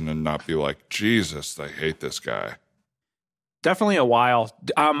through a listen and not be like, Jesus, I hate this guy. Definitely a while.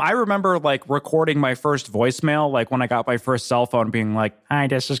 I remember like recording my first voicemail, like when I got my first cell phone, being like, "Hi,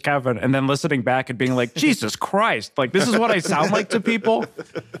 this is Kevin," and then listening back and being like, "Jesus Christ, like this is what I sound like to people."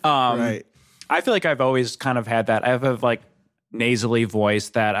 Right. I feel like I've always kind of had that. I have a like nasally voice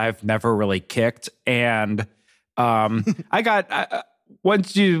that I've never really kicked, and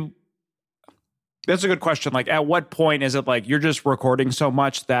once you. That's a good question. Like, at what point is it like you're just recording so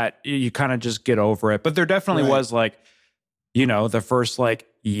much that you kind of just get over it? But there definitely was like, you know, the first like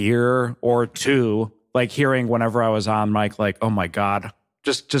year or two, like hearing whenever I was on mic, like, oh my God,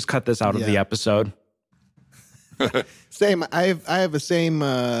 just cut this out of the episode. Same. I have the same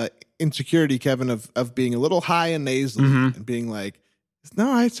insecurity, Kevin, of being a little high and nasally and being like,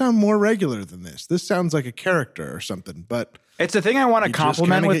 no, I sound more regular than this. This sounds like a character or something. But it's a thing I want to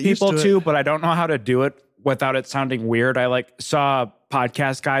compliment with people too, but I don't know how to do it without it sounding weird. I like saw a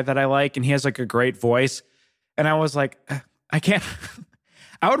podcast guy that I like, and he has like a great voice. And I was like, I can't.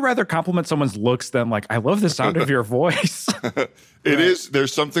 I would rather compliment someone's looks than like, I love the sound of your voice. It is.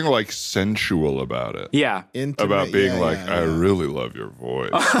 There's something like sensual about it. Yeah. Intimate, about being I really love your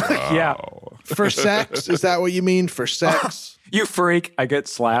voice. Wow. Yeah. For sex? Is that what you mean? For sex? You freak. I get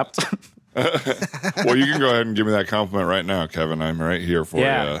slapped. Well, you can go ahead and give me that compliment right now, Kevin. I'm right here for you.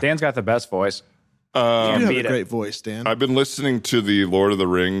 Yeah. Dan's got the best voice. You have a great voice, Dan. I've been listening to the Lord of the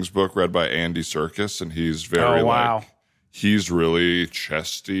Rings book read by Andy Serkis, and he's very like, he's really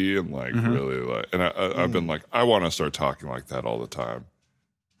chesty and like really like, and I've been like, I want to start talking like that all the time.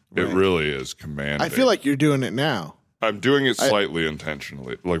 It really is commanding. I feel like you're doing it now. I'm doing it slightly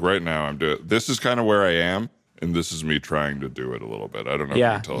intentionally. Like right now, I'm doing. This is kind of where I am, and this is me trying to do it a little bit. I don't know if you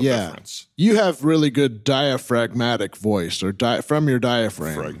can tell the difference. You have really good diaphragmatic voice, or from your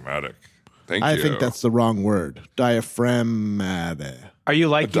diaphragm. Diaphragmatic. Thank you. I think that's the wrong word. Diaphragmatic. Are you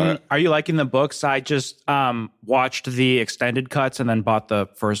liking the books? I just watched the extended cuts and then bought the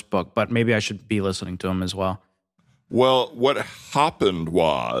first book, but maybe I should be listening to them as well. Well, what happened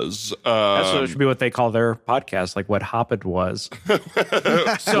was... That's what should be what they call their podcast, like what happened was.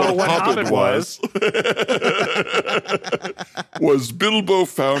 So what happened was Bilbo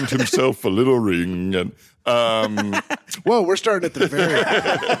found himself a little ring, and whoa, we're starting at the very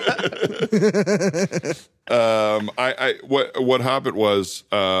what happened was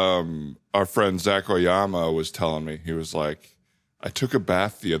our friend Zach Oyama was telling me, he was like, I took a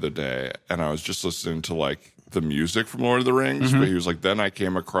bath the other day and I was just listening to like the music from Lord of the Rings, but he was like, then I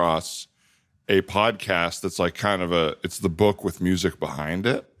came across a podcast that's like kind of it's the book with music behind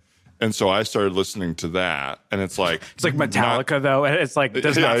it. And so I started listening to that, and it's like Metallica, though. It's like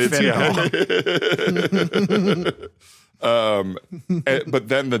does not fit. But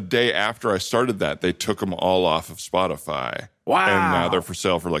then the day after I started that, they took them all off of Spotify. Wow! And now they're for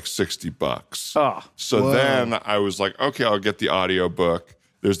sale for like $60. Oh, so then I was like, okay, I'll get the audio book.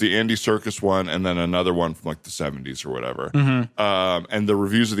 There's the Andy Serkis one, and then another one from like the 70s or whatever. And the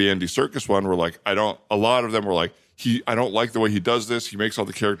reviews of the Andy Serkis one were like, a lot of them were like, I don't like the way he does this. He makes all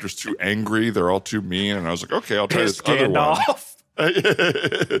the characters too angry. They're all too mean. And I was like, okay, I'll try this other one.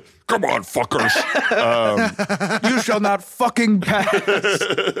 Come on, fuckers. You shall not fucking pass.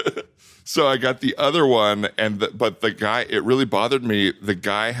 So I got the other one, but the guy, it really bothered me. The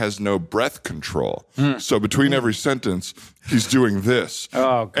guy has no breath control. So between every sentence, he's doing this.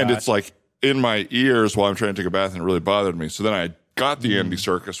 Oh, God. And it's like in my ears while I'm trying to take a bath, and it really bothered me. So then I got the Andy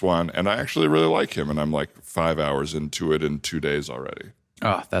Serkis one, and I actually really like him, and I'm like 5 hours into it in 2 days already.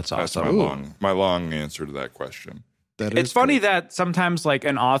 Oh, that's awesome. That's my long answer to that question. It's funny that sometimes like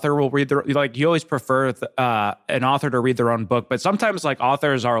an author will read you always prefer an author to read their own book, but sometimes like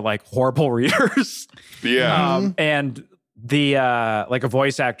authors are like horrible readers. Yeah. And the like a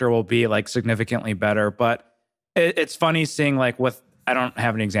voice actor will be like significantly better, but it's funny seeing like I don't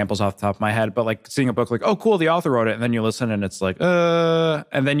have any examples off the top of my head, but like seeing a book like, oh, cool, the author wrote it. And then you listen and it's like,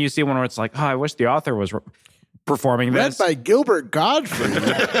 and then you see one where it's like, oh, I wish the author was performing this. Read by Gilbert Godfrey.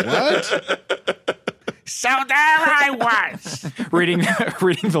 What? So there I was reading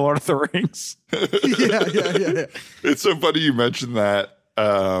The Lord of the Rings. Yeah. It's so funny you mentioned that.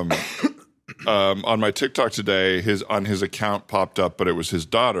 On my TikTok today, on his account popped up, but it was his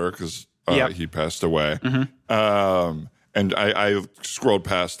daughter because he passed away. and I scrolled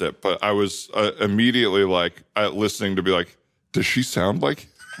past it, but I was immediately like listening to be like, does she sound like?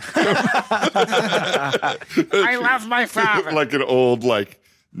 I love my father. Like an old, like,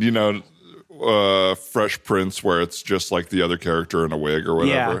 Fresh Prince, where it's just like the other character in a wig or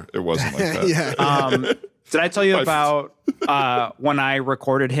whatever. Yeah. It wasn't like that. Yeah. Did I tell you about when I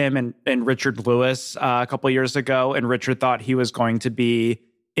recorded him and Richard Lewis a couple years ago, and Richard thought he was going to be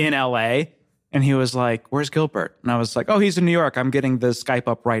in LA, and he was like, "Where's Gilbert?" And I was like, "Oh, he's in New York. I'm getting the Skype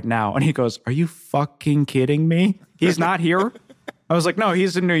up right now." And he goes, "Are you fucking kidding me? He's not here?" I was like, "No,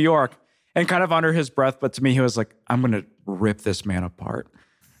 he's in New York." And kind of under his breath, but to me, he was like, "I'm going to rip this man apart."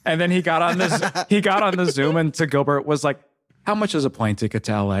 And then he got on the Zoom, and to Gilbert was like, "How much is a plane ticket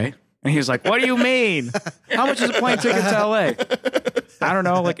to LA?" And he was like, "What do you mean? How much is a plane ticket to LA?" I don't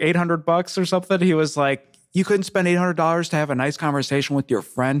know, like $800 or something. He was like, "You couldn't spend $800 to have a nice conversation with your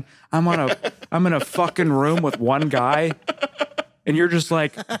friend. I'm in a fucking room with one guy, and you're just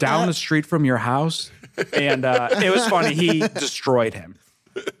like down the street from your house." And it was funny. He destroyed him.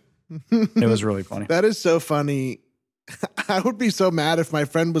 It was really funny. That is so funny. I would be so mad if my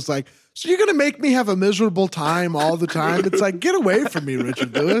friend was like, "So you're going to make me have a miserable time all the time?" It's like, get away from me,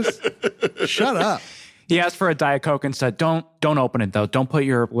 Richard Lewis. Shut up. He asked for a Diet Coke and said, don't open it, though. Don't put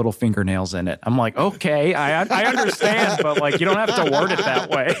your little fingernails in it. I'm like, okay, I understand, but like, you don't have to word it that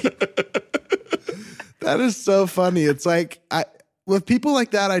way. That is so funny. It's like, with people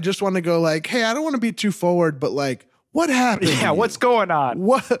like that, I just want to go like, "Hey, I don't want to be too forward, but like, what happened? Yeah, what's going on?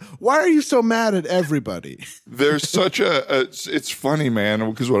 Why are you so mad at everybody?" There's such it's funny, man,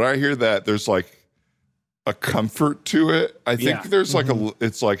 because when I hear that, there's like a comfort to it. I think there's like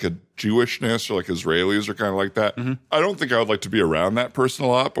it's like a Jewishness, or like Israelis are kind of like that. I don't think I would like to be around that person a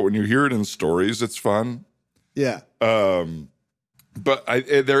lot, but when you hear it in stories, it's fun. Yeah. But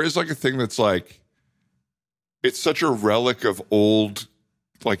there is like a thing that's like, it's such a relic of old,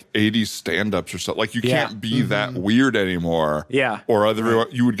 like 80s stand-ups or something. Like you can't be that weird anymore. Yeah. Or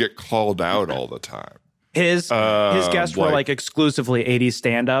you would get called out all the time. His guests were like exclusively 80s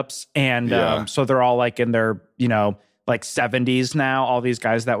stand-ups, and so they're all like in their, like 70s now, all these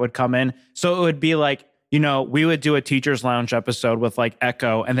guys that would come in. So it would be like, we would do a Teacher's Lounge episode with like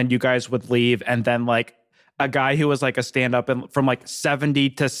Echo, and then you guys would leave, and then like a guy who was like a stand-up from like 70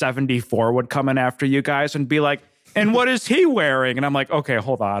 to 74 would come in after you guys and be like, "And what is he wearing?" And I'm like, okay,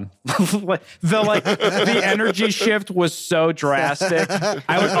 hold on. the energy shift was so drastic.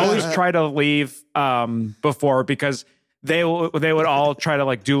 I would always try to leave before, because they would all try to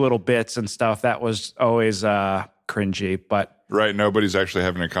like do little bits and stuff. That was always cringy, but right. Nobody's actually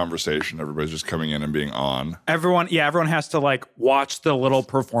having a conversation. Everybody's just coming in and being on. Everyone has to like watch the little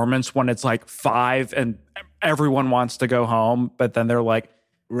performance when it's like 5 and everyone wants to go home, but then they're like,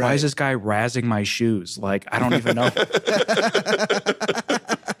 Right. "Why is this guy razzing my shoes?" Like, I don't even know.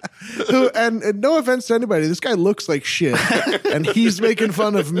 And no offense to anybody, this guy looks like shit, and he's making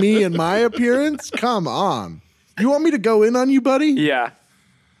fun of me and my appearance. Come on, you want me to go in on you, buddy? Yeah.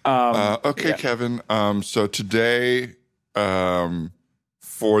 Okay, Kevin. So today,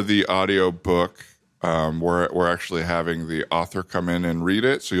 for the audio book, we're actually having the author come in and read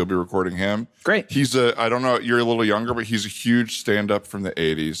it. So you'll be recording him. Great. He's I don't know, you're a little younger, but he's a huge stand-up from the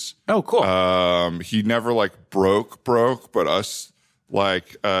 80s. Oh, cool. He never like broke, but us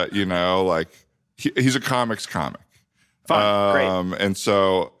like, he's a comics comic. Fun. Great. And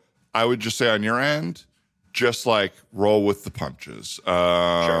so I would just say on your end, just like roll with the punches.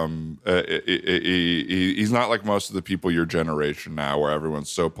 He's not like most of the people your generation now, where everyone's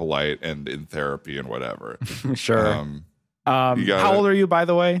so polite and in therapy and whatever. Sure. How old are you, by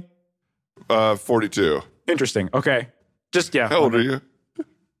the way? 42. Interesting. Okay. Just, How old are you?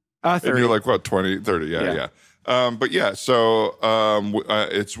 30. And you're like, what, 20, 30? Yeah. But yeah, so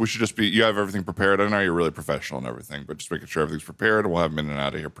we should just be, you have everything prepared. I know you're really professional and everything, but just making sure everything's prepared, and we'll have him in and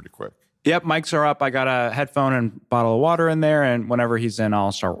out of here pretty quick. Yep, mics are up. I got a headphone and bottle of water in there, and whenever he's in,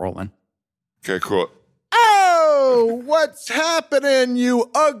 I'll start rolling. Okay, cool. Oh, what's happening,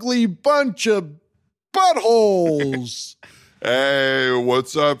 you ugly bunch of buttholes? Hey,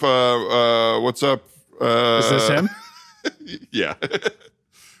 what's up? What's up? Is this him? Yeah.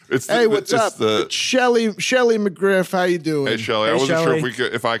 Hey, what's up? It's Shelly McGriff. How you doing? Hey, Shelly. Hey, I wasn't Shelley. sure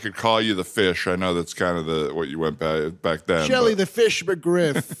if I could call you the fish. I know that's kind of what you went back then. Shelly the Fish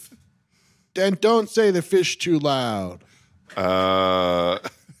McGriff. And don't say the fish too loud.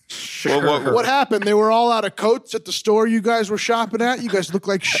 Sure. Well, What happened? They were all out of coats at the store you guys were shopping at? You guys look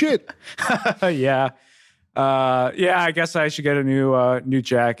like shit. Yeah. I guess I should get a new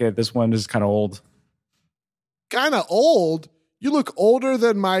jacket. This one is kind of old. Kind of old? You look older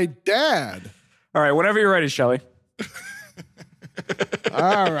than my dad. All right, whenever you're ready, Shelly.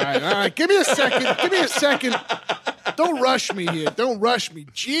 All right. Give me a second. Don't rush me here.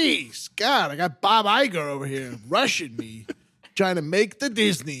 Jeez, God, I got Bob Iger over here rushing me, trying to make the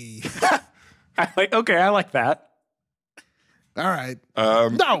Disney. I like that. All right.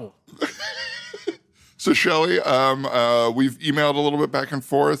 No. So, Shelley, we've emailed a little bit back and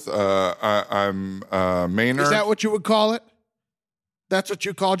forth. I'm Maynard. Is that what you would call it? That's what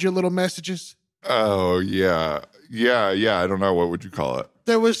you called your little messages? Oh, yeah. I don't know. What would you call it?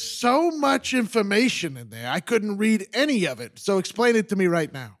 There was so much information in there. I couldn't read any of it. So explain it to me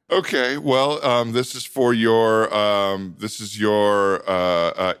right now. Okay. Well, this is for your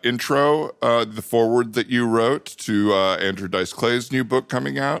intro, the foreword that you wrote to Andrew Dice Clay's new book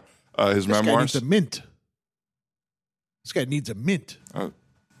coming out, his memoirs. This guy needs a mint. I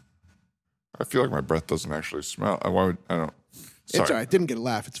feel like my breath doesn't actually smell. I don't. Sorry. It's all right. Didn't get a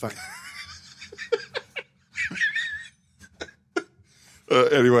laugh. It's fine.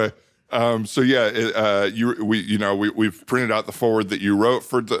 Anyway, so yeah, we've printed out the foreword that you wrote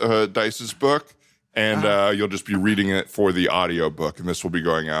for Dice's book, and you'll just be reading it for the audio book, and this will be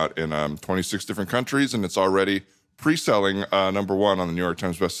going out in 26 different countries, and it's already pre-selling number 1 on the New York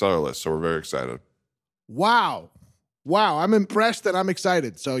Times bestseller list. So we're very excited. Wow, I'm impressed and I'm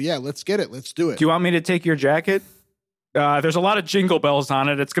excited. So yeah, let's get it. Let's do it. Do you want me to take your jacket? There's a lot of jingle bells on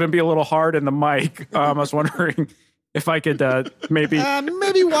it. It's going to be a little hard in the mic. I was wondering if I could maybe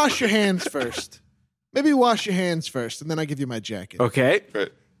wash your hands first. And then I give you my jacket. Okay. Right.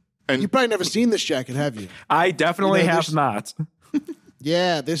 And You've probably never seen this jacket, have you? I definitely have not.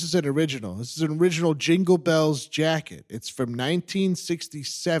 Yeah, this is an original. This is an original Jingle Bells jacket. It's from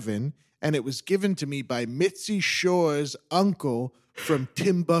 1967, and it was given to me by Mitzi Shore's uncle from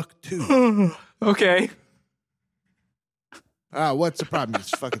Timbuktu. Okay. What's the problem? You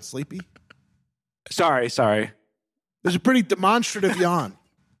just fucking sleepy? Sorry. There's a pretty demonstrative yawn.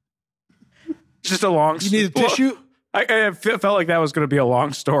 Just a long. You need a tissue? I felt like that was going to be a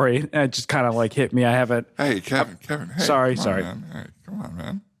long story, and it just kind of like hit me. I haven't. Hey, Kevin. Hey, sorry. Man. Hey, come on,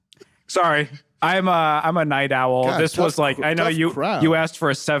 man. Sorry, I'm a night owl. God, this was like I know you asked for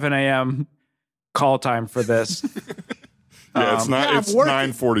a 7 a.m. call time for this. Yeah, it's not. Yeah, It's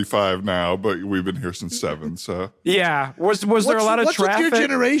 9:45 now, but we've been here since 7. So yeah, was there a lot of traffic? What's with your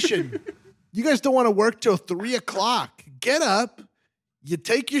generation? You guys don't want to work till 3:00. Get up. You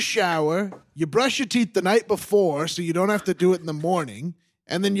take your shower, you brush your teeth the night before so you don't have to do it in the morning,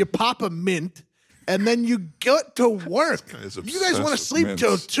 and then you pop a mint, and then you get to work. You guys want to sleep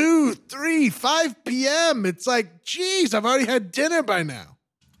till 2, 3, 5 p.m. It's like, geez, I've already had dinner by now.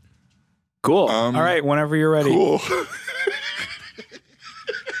 Cool. All right, whenever you're ready. Cool.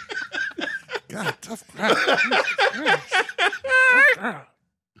 God, tough crowd.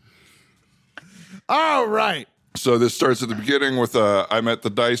 All right. So this starts at the beginning with I met the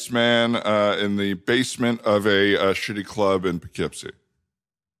Dice Man in the basement of a shitty club in Poughkeepsie.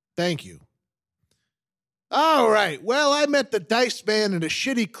 Thank you. All right. Well, I met the Dice Man in a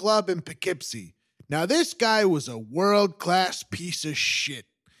shitty club in Poughkeepsie. Now, this guy was a world-class piece of shit.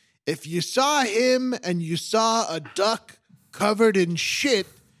 If you saw him and you saw a duck covered in shit,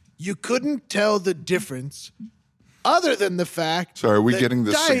 you couldn't tell the difference. Other than the fact. So are we getting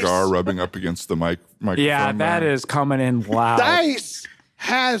this cigar rubbing up against the microphone? Yeah, that is coming in loud. Dice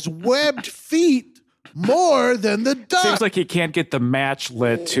has webbed feet more than the duck. Seems like he can't get the match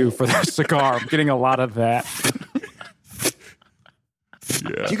lit too for the cigar. I'm getting a lot of that.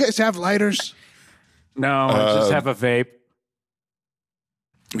 Yeah. Do you guys have lighters? No, I just have a vape.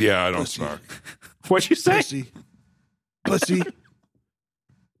 Yeah, I don't smoke. What'd you say? Pussy.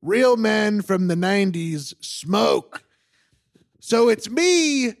 Real men from the 90s smoke. So it's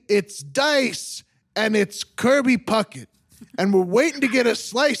me, it's Dice, and it's Kirby Puckett. And we're waiting to get a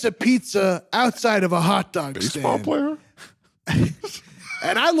slice of pizza outside of a hot dog Baseball stand. player?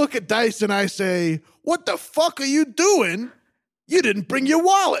 And I look at Dice and I say, what the fuck are you doing? You didn't bring your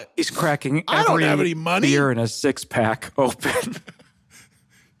wallet. He's cracking I don't every have any money. beer in a 6-pack open.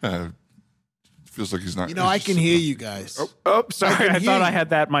 Feels like he's not. You know, I can hear you guys. Oh, sorry. I thought I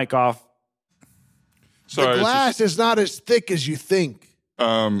had that mic off. Sorry, The glass is not as thick as you think.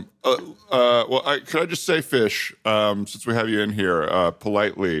 Well, could I just say, Fish, since we have you in here,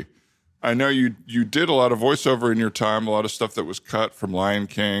 politely, I know you did a lot of voiceover in your time, a lot of stuff that was cut from Lion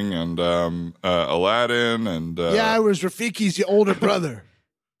King and Aladdin, and Yeah, I was Rafiki's older brother.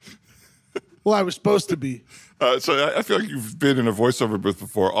 Well, I was supposed to be. So I feel like you've been in a voiceover booth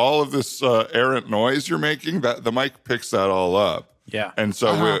before. All of this errant noise you're making, that the mic picks that all up. Yeah. And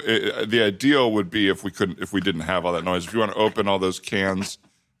so the ideal would be if we didn't have all that noise. If you want to open all those cans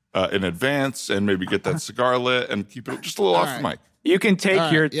in advance and maybe get that cigar lit and keep it just a little off the mic. You can take All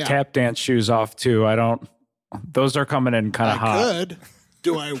right, your yeah. tap dance shoes off too. Those are coming in kind of hot. Could.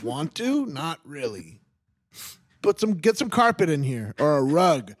 Do I want to? Not really. Get some carpet in here or a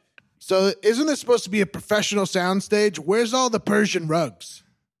rug. So isn't this supposed to be a professional soundstage? Where's all the Persian rugs?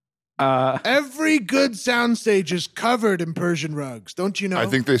 Every good soundstage is covered in Persian rugs. Don't you know? I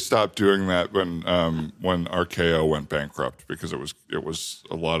think they stopped doing that when RKO went bankrupt because it was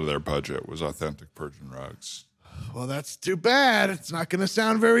a lot of their budget was authentic Persian rugs. Well, that's too bad. It's not going to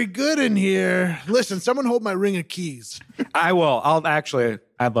sound very good in here. Listen, someone hold my ring of keys. I will.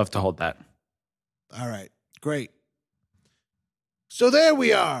 I'd love to hold that. All right, great. So there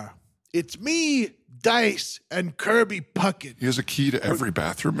we are. It's me, Dice, and Kirby Puckett. He has a key to every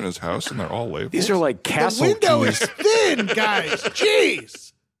bathroom in his house, and they're all labeled. These are like The castle window keys. is thin, guys.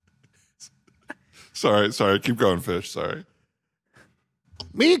 Jeez. Sorry. Keep going, Fish. Sorry.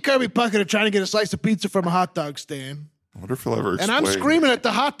 Me and Kirby Puckett are trying to get a slice of pizza from a hot dog stand. I wonder if he'll ever And explain. I'm screaming at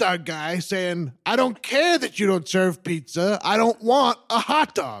the hot dog guy saying, I don't care that you don't serve pizza. I don't want a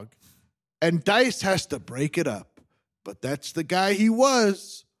hot dog. And Dice has to break it up. But that's the guy he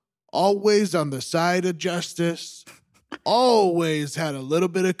was. Always on the side of justice. Always had a little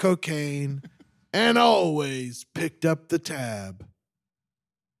bit of cocaine. And always picked up the tab.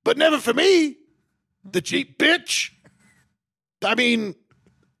 But never for me. The cheap bitch. I mean,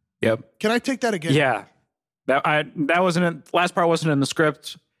 Yep. can I take that again? Yeah. That wasn't in, last part wasn't in the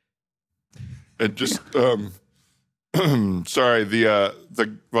script. And just sorry, the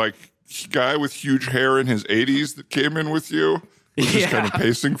like guy with huge hair in his 80s that came in with you was just kind of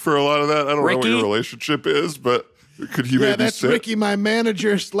pacing for a lot of that. I don't know what Ricky? your relationship is, but could he Yeah, maybe that's sit? Ricky, my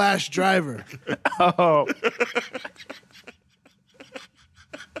manager / driver. Oh,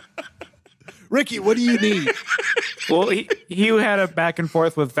 Ricky, what do you need? well, he had a back and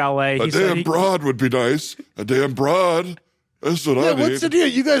forth with valet. A He said damn broad would be nice. A damn broad. That's what Yeah, I need. what's the deal?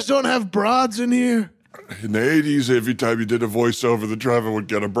 You guys don't have broads in here? In the 80s, every time you did a voiceover, the driver would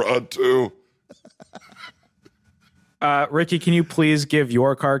get a broad too. Ricky, can you please give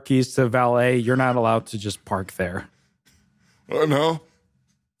your car keys to valet? You're not allowed to just park there. Oh no,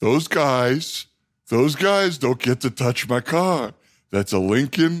 those guys don't get to touch my car. That's a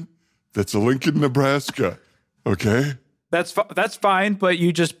Lincoln, Nebraska. Okay. That's fine, but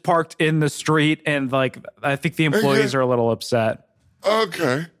you just parked in the street, and like I think the employees are a little upset.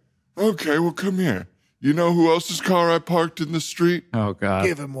 Okay, well, come here. You know who else's car I parked in the street? Oh God,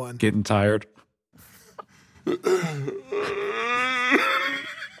 Give him one. getting tired. You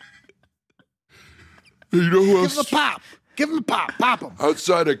know who Give him a else? pop. Give him a pop. Pop him.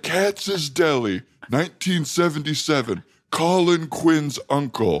 Outside of Katz's Deli, 1977, Colin Quinn's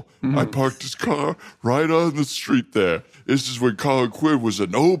uncle. I parked his car right on the street there. This is when Colin Quinn was a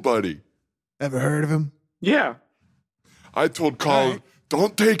nobody. Ever heard of him? Yeah. I told Colin, right.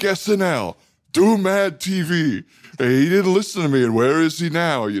 don't take SNL. Do Mad TV. Hey, he didn't listen to me, and where is he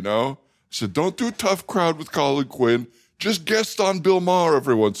now, you know? I said, don't do Tough Crowd with Colin Quinn. Just guest on Bill Maher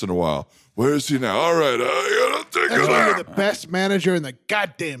every once in a while. Where is he now? All right, I gotta take That's it why you're out. the best manager in the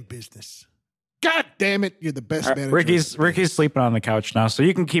goddamn business. God damn it, you're the best manager. Ricky's sleeping on the couch now, so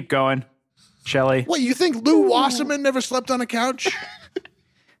you can keep going, Shelly. What, you think Lou Wasserman never slept on a couch?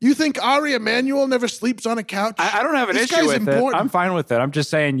 You think Ari Emanuel never sleeps on a couch? I don't have an This issue guy's with important. it. I'm fine with it. I'm just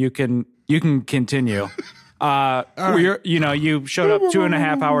saying you can continue. You showed up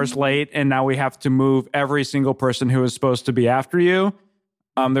 2.5 hours late, and now we have to move every single person who is supposed to be after you.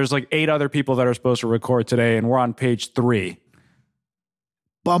 There's like 8 other people that are supposed to record today, and we're on page 3.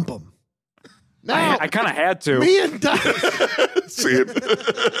 Bump him. Now, I kind of had to. me and Dice. See it.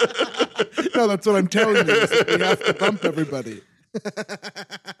 No, that's what I'm telling you. Is that we have to bump everybody.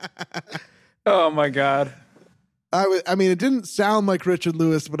 Oh my God. I mean, it didn't sound like Richard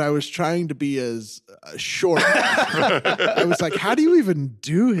Lewis, but I was trying to be as short. I was like, how do you even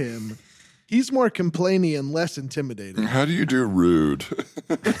do him? He's more complainy and less intimidating. How do you do rude?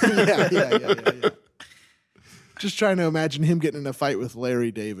 Yeah. Just trying to imagine him getting in a fight with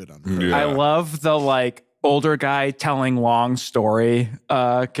Larry David on the Yeah. I love the like older guy telling long story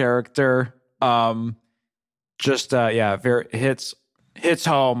character. Very hits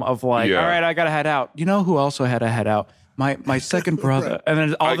home of like, Yeah. all right, I gotta head out. You know who also had to head out? My second brother. And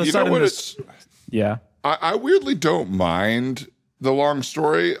then all of a you know sudden what this, yeah. I weirdly don't mind the long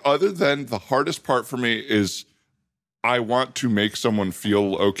story, other than the hardest part for me is I want to make someone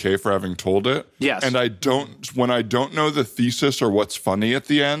feel okay for having told it. Yes. And when I don't know the thesis or what's funny at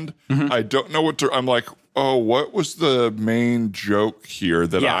the end, I don't know I'm like, oh, what was the main joke here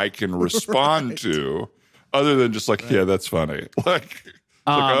that Yeah. I can respond to other than just like, yeah, that's funny. Like,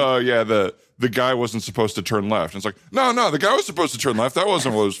 like, oh yeah, the guy wasn't supposed to turn left. And it's like, no, the guy was supposed to turn left. That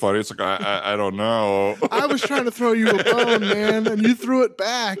wasn't what was funny. It's like, I don't know. I was trying to throw you a bone, man, and you threw it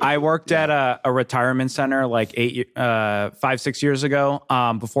back. I worked at a retirement center like 5-6 years ago,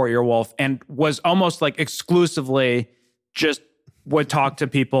 before Earwolf, and was almost like exclusively just would talk to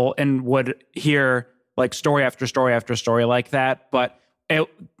people and would hear like story after story after story like that. But it,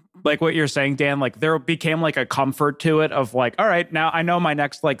 like what you're saying, Dan, like there became like a comfort to it of like, all right, now I know my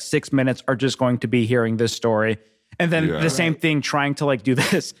next like 6 minutes are just going to be hearing this story. And then the same thing, trying to like do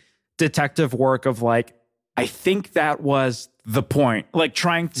this detective work of like, I think that was the point, like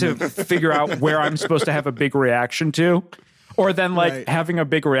trying to figure out where I'm supposed to have a big reaction to, or then like having a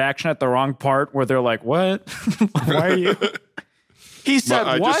big reaction at the wrong part where they're like, what? Why are you? He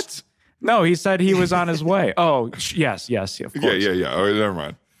said, what? No, he said he was on his way. Oh, yes, of course. Yeah. Oh, never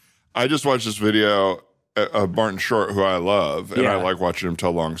mind. I just watched this video of Martin Short, who I love, and I like watching him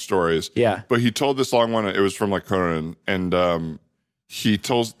tell long stories. Yeah. But he told this long one. It was from like Conan, and he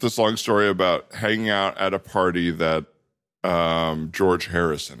tells this long story about hanging out at a party that George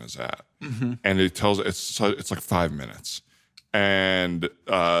Harrison is at, and he tells it's like 5 minutes, and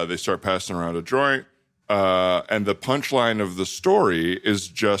they start passing around a joint, and the punchline of the story is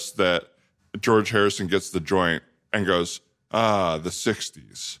just that George Harrison gets the joint and goes, the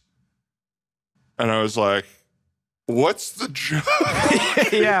 60s. And I was like, what's the joke?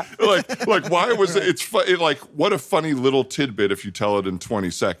 Yeah. like why was it? It's like, what a funny little tidbit if you tell it in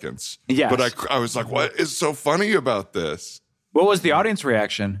 20 seconds. Yes. But I was like, what is so funny about this? What was the audience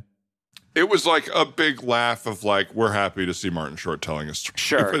reaction? It was like a big laugh of like, we're happy to see Martin Short telling a story.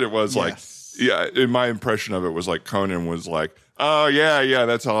 Sure. But it was like, in my impression of it was like Conan was like, oh, yeah,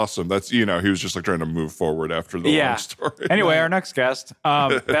 that's awesome. That's, he was just like trying to move forward after the long story. Anyway, our next guest.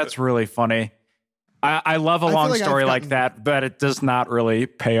 That's really funny. I love a long story like that, but it does not really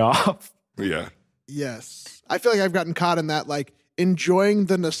pay off. Yeah. Yes. I feel like I've gotten caught in that, like, enjoying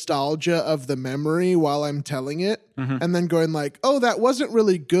the nostalgia of the memory while I'm telling it, and then going like, oh, that wasn't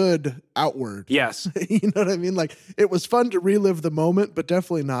really good outward. Yes. You know what I mean? Like, it was fun to relive the moment, but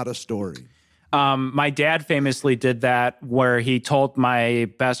definitely not a story. My dad famously did that, where he told my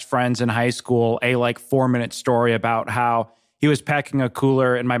best friends in high school a like 4-minute story about how he was packing a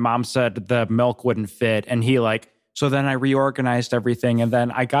cooler and my mom said the milk wouldn't fit. And he like, so then I reorganized everything and then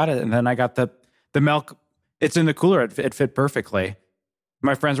I got it. And then I got the milk. It's in the cooler. It fit perfectly.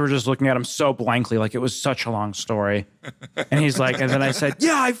 My friends were just looking at him so blankly, like it was such a long story. And he's like, and then I said,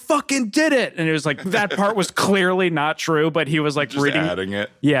 yeah, I fucking did it. And it was like, that part was clearly not true, but he was like just reading. Adding it.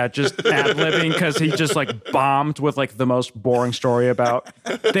 Yeah, just ad-libbing because he just like bombed with like the most boring story about.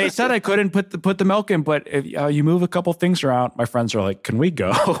 They said I couldn't put the milk in, but if you move a couple things around, my friends are like, can we go?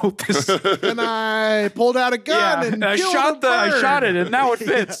 And I pulled out a gun and I shot it and now it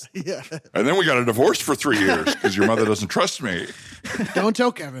fits. Yeah. And then we got a divorce for 3 years because your mother doesn't trust me. Don't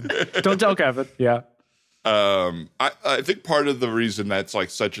tell Kevin. Don't tell Kevin. Yeah. I think part of the reason that's like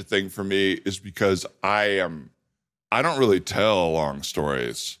such a thing for me is because I don't really tell long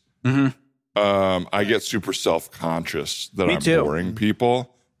stories. I get super self-conscious that I'm boring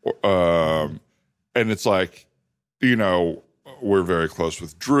people. And it's like, we're very close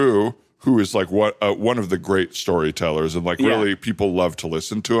with Drew, who is like one of the great storytellers, and like really people love to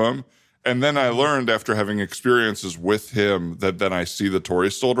listen to him. And then I learned after having experiences with him that then I see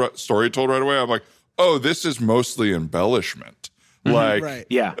the story told right away. I'm like, oh, this is mostly embellishment. Like,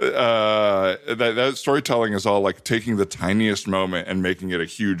 that storytelling is all like taking the tiniest moment and making it a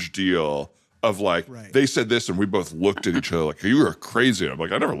huge deal of like, they said this and we both looked at each other like, you are crazy. And I'm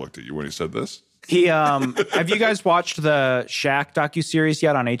like, I never looked at you when he said this. Have you guys watched the Shaq docuseries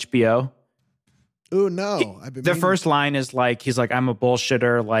yet on HBO? Oh no! The first line is like, he's like, I'm a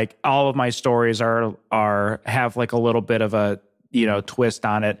bullshitter. Like all of my stories have like a little bit of a twist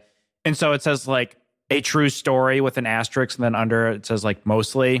on it, and so it says like a true story with an asterisk, and then under it says like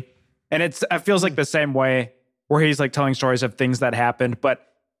mostly, and it feels like the same way where he's like telling stories of things that happened,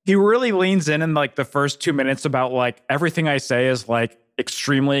 but he really leans in like the first 2 minutes about like everything I say is like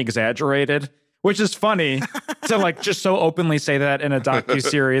extremely exaggerated. Which is funny to like just so openly say that in a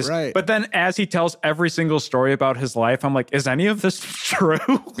docuseries. Right. But then as he tells every single story about his life, I'm like, is any of this true?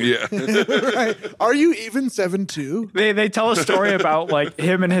 Yeah. Right. Are you even 7'2"? They tell a story about like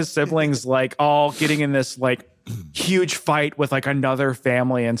him and his siblings like all getting in this like huge fight with like another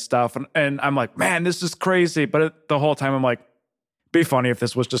family and stuff. And I'm like, man, this is crazy. But the whole time I'm like, be funny if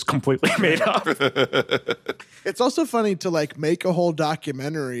this was just completely made up. It's also funny to like make a whole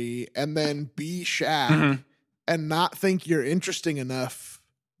documentary and then be Shaq and not think you're interesting enough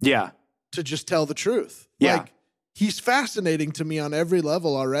to just tell the truth. Yeah. Like, he's fascinating to me on every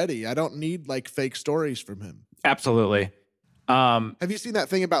level already. I don't need like fake stories from him. Absolutely. Have you seen that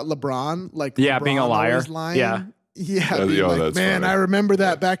thing about LeBron? Like, Yeah, LeBron being a liar. always lying? Yeah. Yeah, Yeah, like, that's man, funny. I remember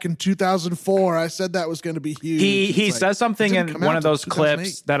that back in 2004. I said that was going to be huge. He It's like, says something it didn't in come one out of till those 2008.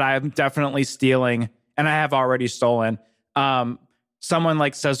 clips that I'm definitely stealing, and I have already stolen. Someone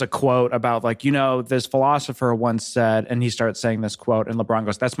like says a quote about like, this philosopher once said, and he starts saying this quote, and LeBron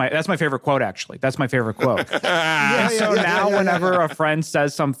goes, that's my favorite quote, actually. That's my favorite quote. Whenever a friend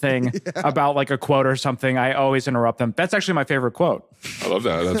says something about like a quote or something, I always interrupt them. That's actually my favorite quote. I love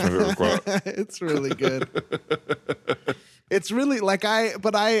that. That's my favorite quote. It's really good. It's really like I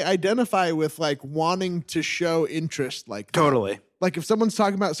identify with like wanting to show interest like that. Totally. Like if someone's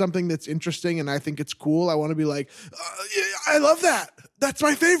talking about something that's interesting and I think it's cool, I want to be like, yeah, I love that. That's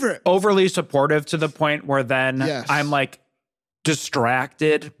my favorite. Overly supportive to the point where then Yes. I'm like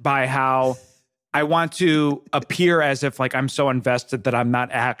distracted by how I want to appear as if like I'm so invested that I'm not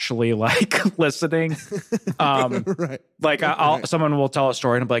actually like listening. Right. Like someone will tell a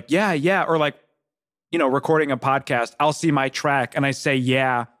story and I'm like, yeah. Or like, recording a podcast, I'll see my track and I say,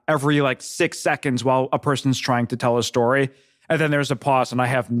 yeah, every like 6 seconds while a person's trying to tell a story. And then there's a pause and I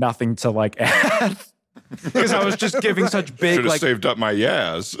have nothing to like add because I was just giving such big, Should have like, saved up my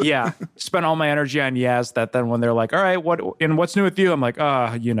yas. yeah, spent all my energy on yes. That then when they're like, all right, what's new with you? I'm like,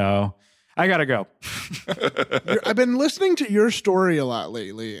 I gotta go. I've been listening to your story a lot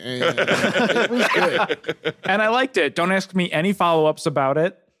lately, and it was good. And I liked it. Don't ask me any follow-ups about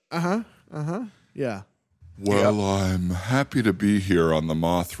it. Yeah. Well, I'm happy to be here on the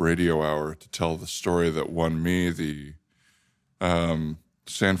Moth Radio Hour to tell the story that won me the San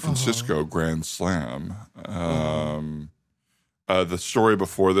Francisco Grand Slam. The story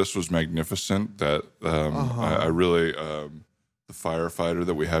before this was magnificent. That I really, the firefighter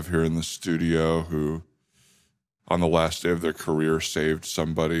that we have here in the studio who, on the last day of their career, saved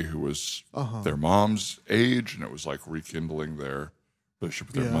somebody who was their mom's age, and it was like rekindling their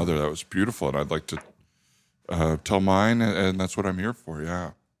relationship with their mother. That was beautiful, and I'd like to tell mine, and that's what I'm here for.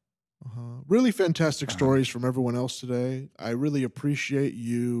 Yeah. Really fantastic stories from everyone else today. I really appreciate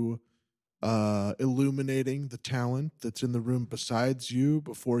you illuminating the talent that's in the room besides you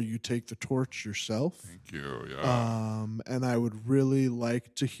before you take the torch yourself. Thank you. Yeah. And I would really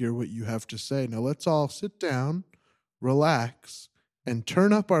like to hear what you have to say. Now let's all sit down, relax, and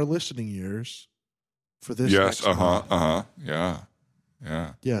turn up our listening ears for this. Yes. next month. Yeah.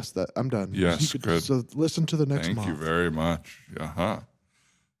 Yeah. Yes, that I'm done. Yes, good. So listen to the next Thank month. you very much.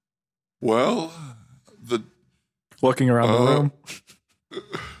 Well, Looking around the room.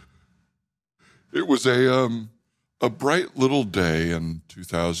 it was a bright little day in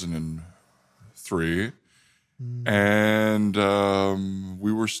 2003, and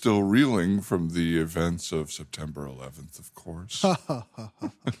we were still reeling from the events of September 11th, of course.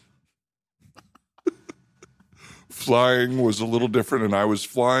 Flying was a little different, and I was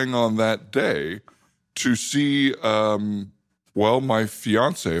flying on that day to see, my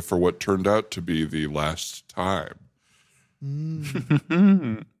fiance for what turned out to be the last time.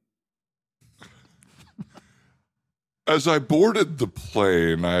 As I boarded the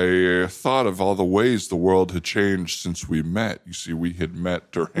plane, I thought of all the ways the world had changed since we met. You see, we had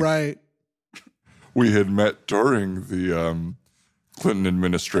met during Right. the Clinton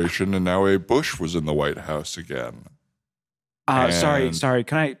administration, and now Bush was in the White House again. Sorry.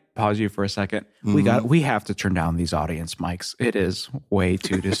 Can I pause you for a second? We have to turn down these audience mics. It is way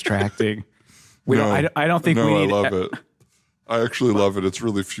too distracting. I don't think we need. I love it. I actually love it. It's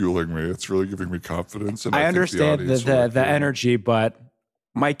really fueling me. It's really giving me confidence. And I understand the energy. energy, but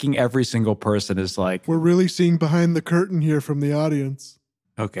miking every single person is like, We're really seeing behind the curtain here from the audience.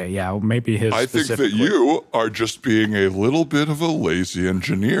 okay, yeah, well, maybe his. I think that specifically. you are just being a little bit of a lazy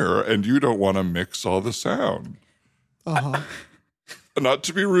engineer, and you don't want to mix all the sound. Not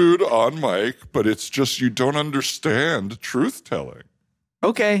to be rude on mic, but it's just you don't understand truth telling.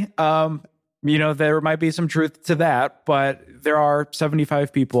 Okay, there might be some truth to that, but there are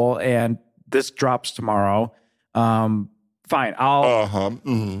 75 people, and this drops tomorrow. Fine, I'll.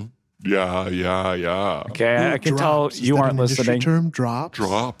 Yeah. Okay, I can tell Drops. you Is that aren't an industry listening. term? Drops.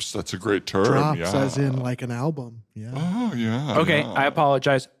 Drops. That's a great term. Drops, yeah. as in like an album. Yeah. Oh, yeah. Okay, yeah. I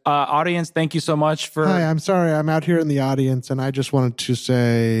apologize. Audience, thank you so much for. Hi, I'm sorry. I'm out here in the audience, and I just wanted to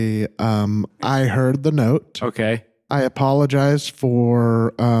say I heard the note. Okay. I apologize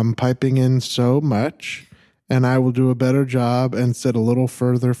for piping in so much, and I will do a better job and sit a little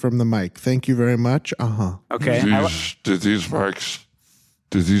further from the mic. Thank you very much. Okay. Did these mics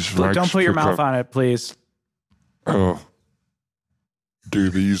Don't put your pick mouth up- on it, please. Oh. Do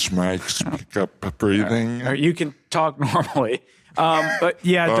these mics pick up breathing? Or you can talk normally. But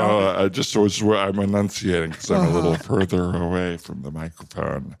yeah, don't. I just was I'm enunciating because I'm a little further away from the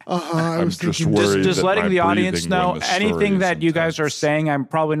microphone. I was just thinking, worried. Just that letting my the audience breathing know when the story anything is that you guys are intense. saying, I'm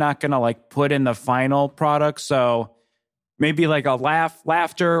probably not going to like put in the final product. So maybe like a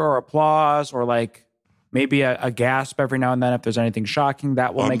laughter or applause or like maybe a gasp every now and then if there's anything shocking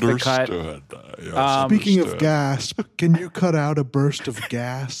that will make the cut. Understood. Yes, speaking of understood. gasp, can you cut out a burst of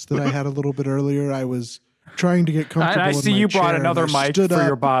gas that I had a little bit earlier? I was trying to get comfortable. And I in see my you brought chair, and another I mic stood for up.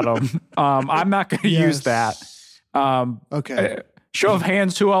 your bottom. I'm not going to use that. Okay. Show of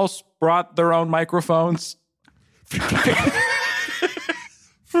hands, who else brought their own microphones?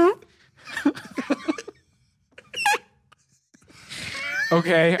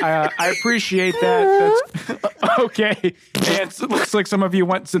 Okay, I appreciate that. That's okay. And it looks like some of you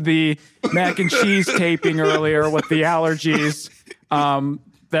went to the mac and cheese taping earlier with the allergies.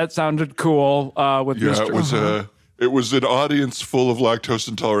 That sounded cool. With Yeah, Mr. it was an audience full of lactose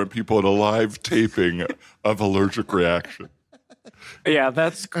intolerant people at a live taping of Allergic Reaction. Yeah,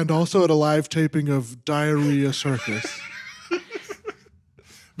 that's And also at a live taping of Diarrhea Circus.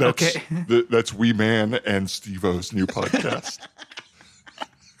 That's, Okay. That's Wee Man and Steve-O's new podcast.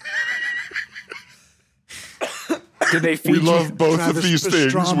 did they We feature? love both Travis of these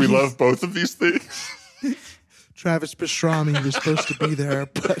things. Pastrami. We love both of these things. Travis Pastrami was supposed to be there,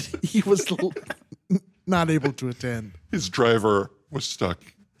 but he was not able to attend. His driver was stuck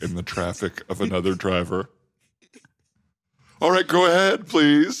in the traffic of another driver. All right, go ahead,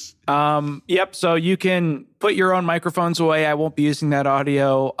 please. Yep. So you can put your own microphones away. I won't be using that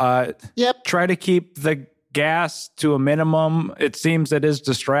audio. Yep. Try to keep the gas to a minimum. It seems it is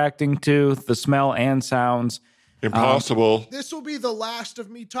distracting to the smell and sounds. Impossible. This will be the last of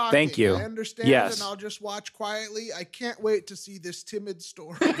me talking. Thank you. I understand, Yes. and I'll just watch quietly. I can't wait to see this timid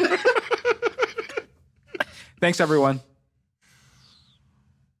story. Thanks, everyone.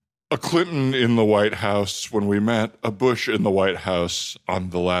 A Clinton in the White House when we met, a Bush in the White House on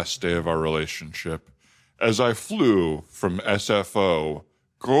the last day of our relationship. As I flew from SFO,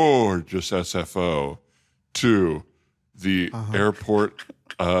 gorgeous SFO, to the airport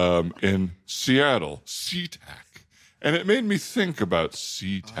in Seattle, SeaTac. And it made me think about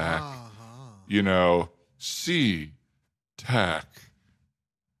SeaTac. You know, SeaTac.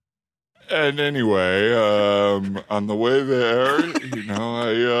 And anyway, on the way there, you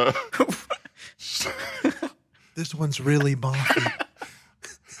know, This one's really mouthy.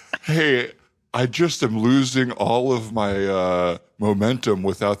 hey, I just am losing all of my momentum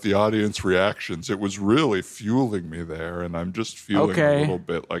without the audience reactions. It was really fueling me there, and I'm just feeling Okay. a little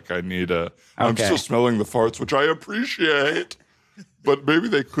bit like I need a. I'm Okay. still smelling the farts, which I appreciate, but maybe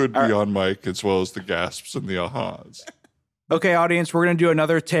they could be on mic as well as the gasps and the ahas. Okay, audience, we're going to do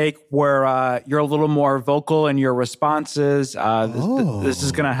another take where you're a little more vocal in your responses. This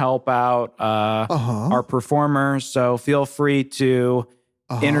is going to help out our performers, so feel free to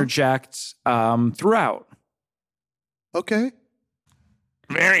interject throughout. Okay.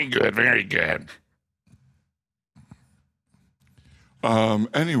 Very good, very good.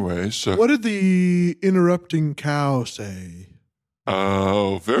 Anyway, so What did the interrupting cow say?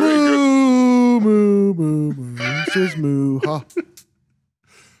 oh, very good. Moo, moo, moo, moo. Says moo. Ha.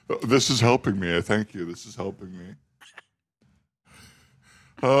 This is helping me. I thank you. This is helping me.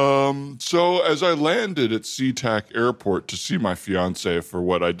 So as I landed at SeaTac Airport to see my fiance for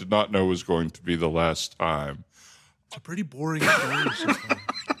what I did not know was going to be the last time. It's a pretty boring story so far.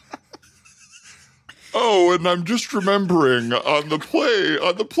 Oh, and I'm just remembering on the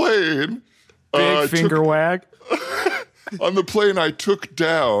plane, Big I finger wag. on the plane, I took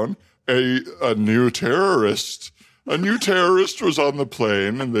down a new terrorist. A new terrorist was on the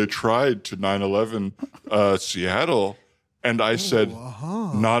plane, and they tried to 9/11 Seattle. And I said,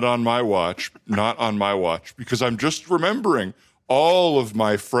 not on my watch, not on my watch, because I'm just remembering all of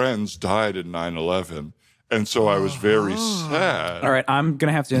my friends died in 9/11. And so I was very sad. All right, I'm going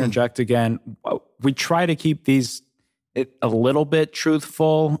to have to interject again. We try to keep these a little bit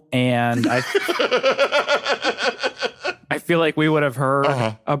truthful, and I feel like we would have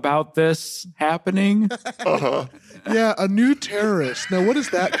heard about this happening. Yeah, a new terrorist. Now, what does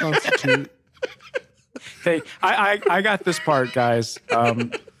that constitute? Hey, I got this part, guys.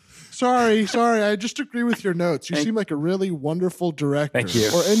 Sorry. I just agree with your notes. You seem like a really wonderful director. Thank you.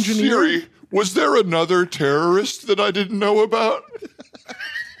 Or engineer. Siri, was there another terrorist that I didn't know about?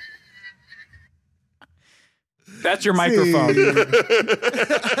 That's your microphone.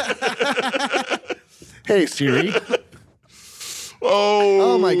 Hey, Siri.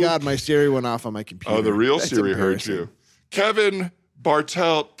 Oh, Oh, my God. My Siri went off on my computer. Oh, the real That's Siri heard embarrassing. you. Kevin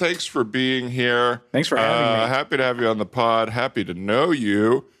Bartelt, thanks for being here. Thanks for having me. Happy to have you on the pod. Happy to know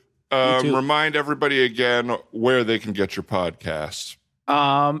you. too. Remind everybody again where they can get your podcast.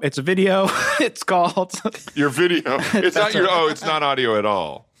 It's a video. It's called Your video. It's not your. Oh, it's not audio at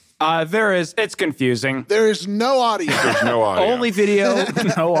all. it's confusing. There is no audio. There's no audio. Only video,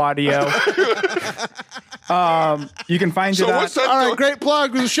 no audio. You can find So it on. what's that? All right, great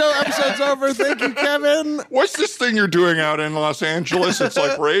plug. The show episode's over. Thank you, Kevin. What's this thing you're doing out in Los Angeles? It's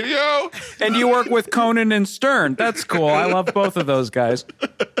like radio. And you work with Conan and Stern. That's cool. I love both of those guys.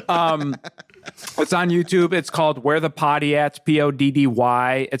 It's on YouTube. It's called Where the Poddy At,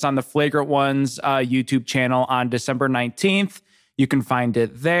 Poddy. It's on the Flagrant Ones YouTube channel on December 19th. You can find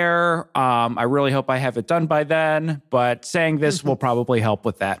it there. I really hope I have it done by then, but saying this will probably help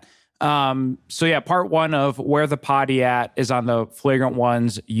with that. So yeah, part 1 of Where the Poddy At is on the Flagrant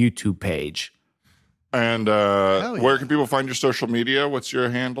Ones YouTube page. And where can people find your social media? What's your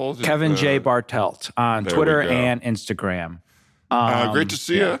handle? Kevin J. Bartelt on there Twitter we go. and Instagram. Great to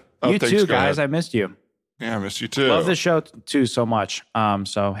see you. You too, guys. I missed you. Yeah, I miss you too. Love the show too so much.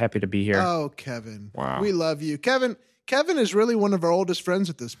 So happy to be here. Oh, Kevin. Wow. We love you. Kevin is really one of our oldest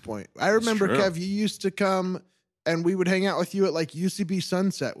friends at this point. I remember, true. Kev, you used to come and we would hang out with you at like UCB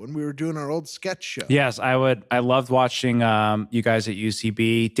Sunset when we were doing our old sketch show. Yes, I would. I loved watching you guys at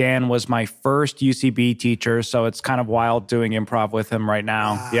UCB. Dan was my first UCB teacher, so it's kind of wild doing improv with him right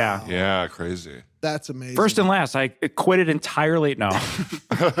now. Wow. Yeah. Yeah, crazy. That's amazing. First and last, I quit it entirely. No.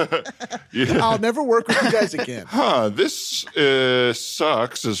 Yeah. I'll never work with you guys again. This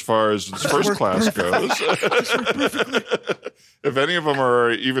sucks as far as first class goes. If any of them are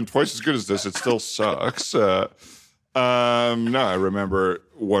even twice as good as this, it still sucks. No, I remember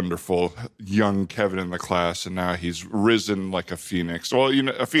wonderful young Kevin in the class, and now he's risen like a phoenix. Well,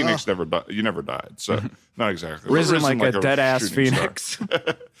 a phoenix never died. You never died, so not exactly. Risen like a dead ass shooting star. phoenix.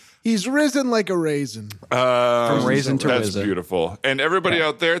 He's risen like a raisin. From raisin to That's risen. beautiful. And everybody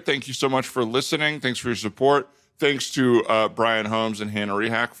out there, thank you so much for listening. Thanks for your support. Thanks to Brian Holmes and Hannah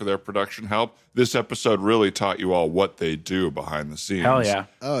Rehack for their production help. This episode really taught you all what they do behind the scenes. Hell yeah.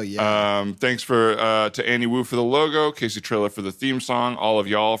 Oh, yeah. Thanks to Annie Wu for the logo, Casey Trailer for the theme song, all of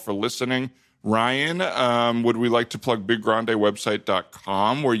y'all for listening. Ryan, would we like to plug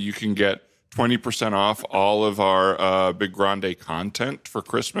BigGrandeWebsite.com, where you can get 20% off all of our Big Grande content for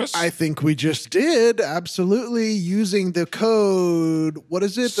Christmas? I think we just did. Absolutely. Using the code, what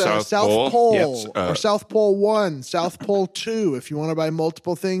is it? South South Pole? Pole. Yes, or South Pole 1, South Pole 2. If you want to buy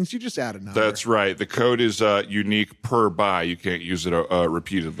multiple things, you just add a number. That's right. The code is unique per buy. You can't use it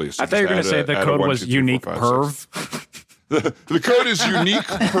repeatedly. So I thought you were going to say the code was unique perv. The code is unique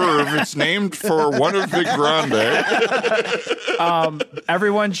perv. It's named for one of Big Grande.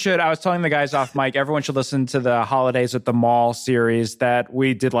 Everyone should, I was telling the guys off mic, everyone should listen to the Holidays at the Mall series that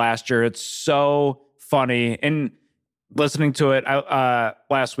we did last year. It's so funny. And listening to it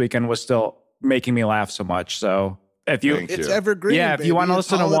last weekend was still making me laugh so much. So if you, Thank It's you. evergreen. yeah, if you want to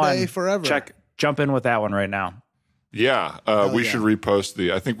listen to one, forever. jump in with that one right now. Yeah, we should repost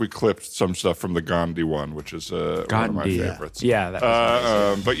I think we clipped some stuff from the Gandhi one, which is one of my Gandhi. favorites. Yeah, that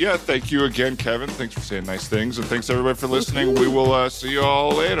was But yeah, thank you again, Kevin. Thanks for saying nice things. And thanks everybody for listening. We will see you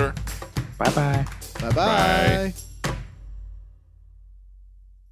all later. Bye-bye. Bye-bye.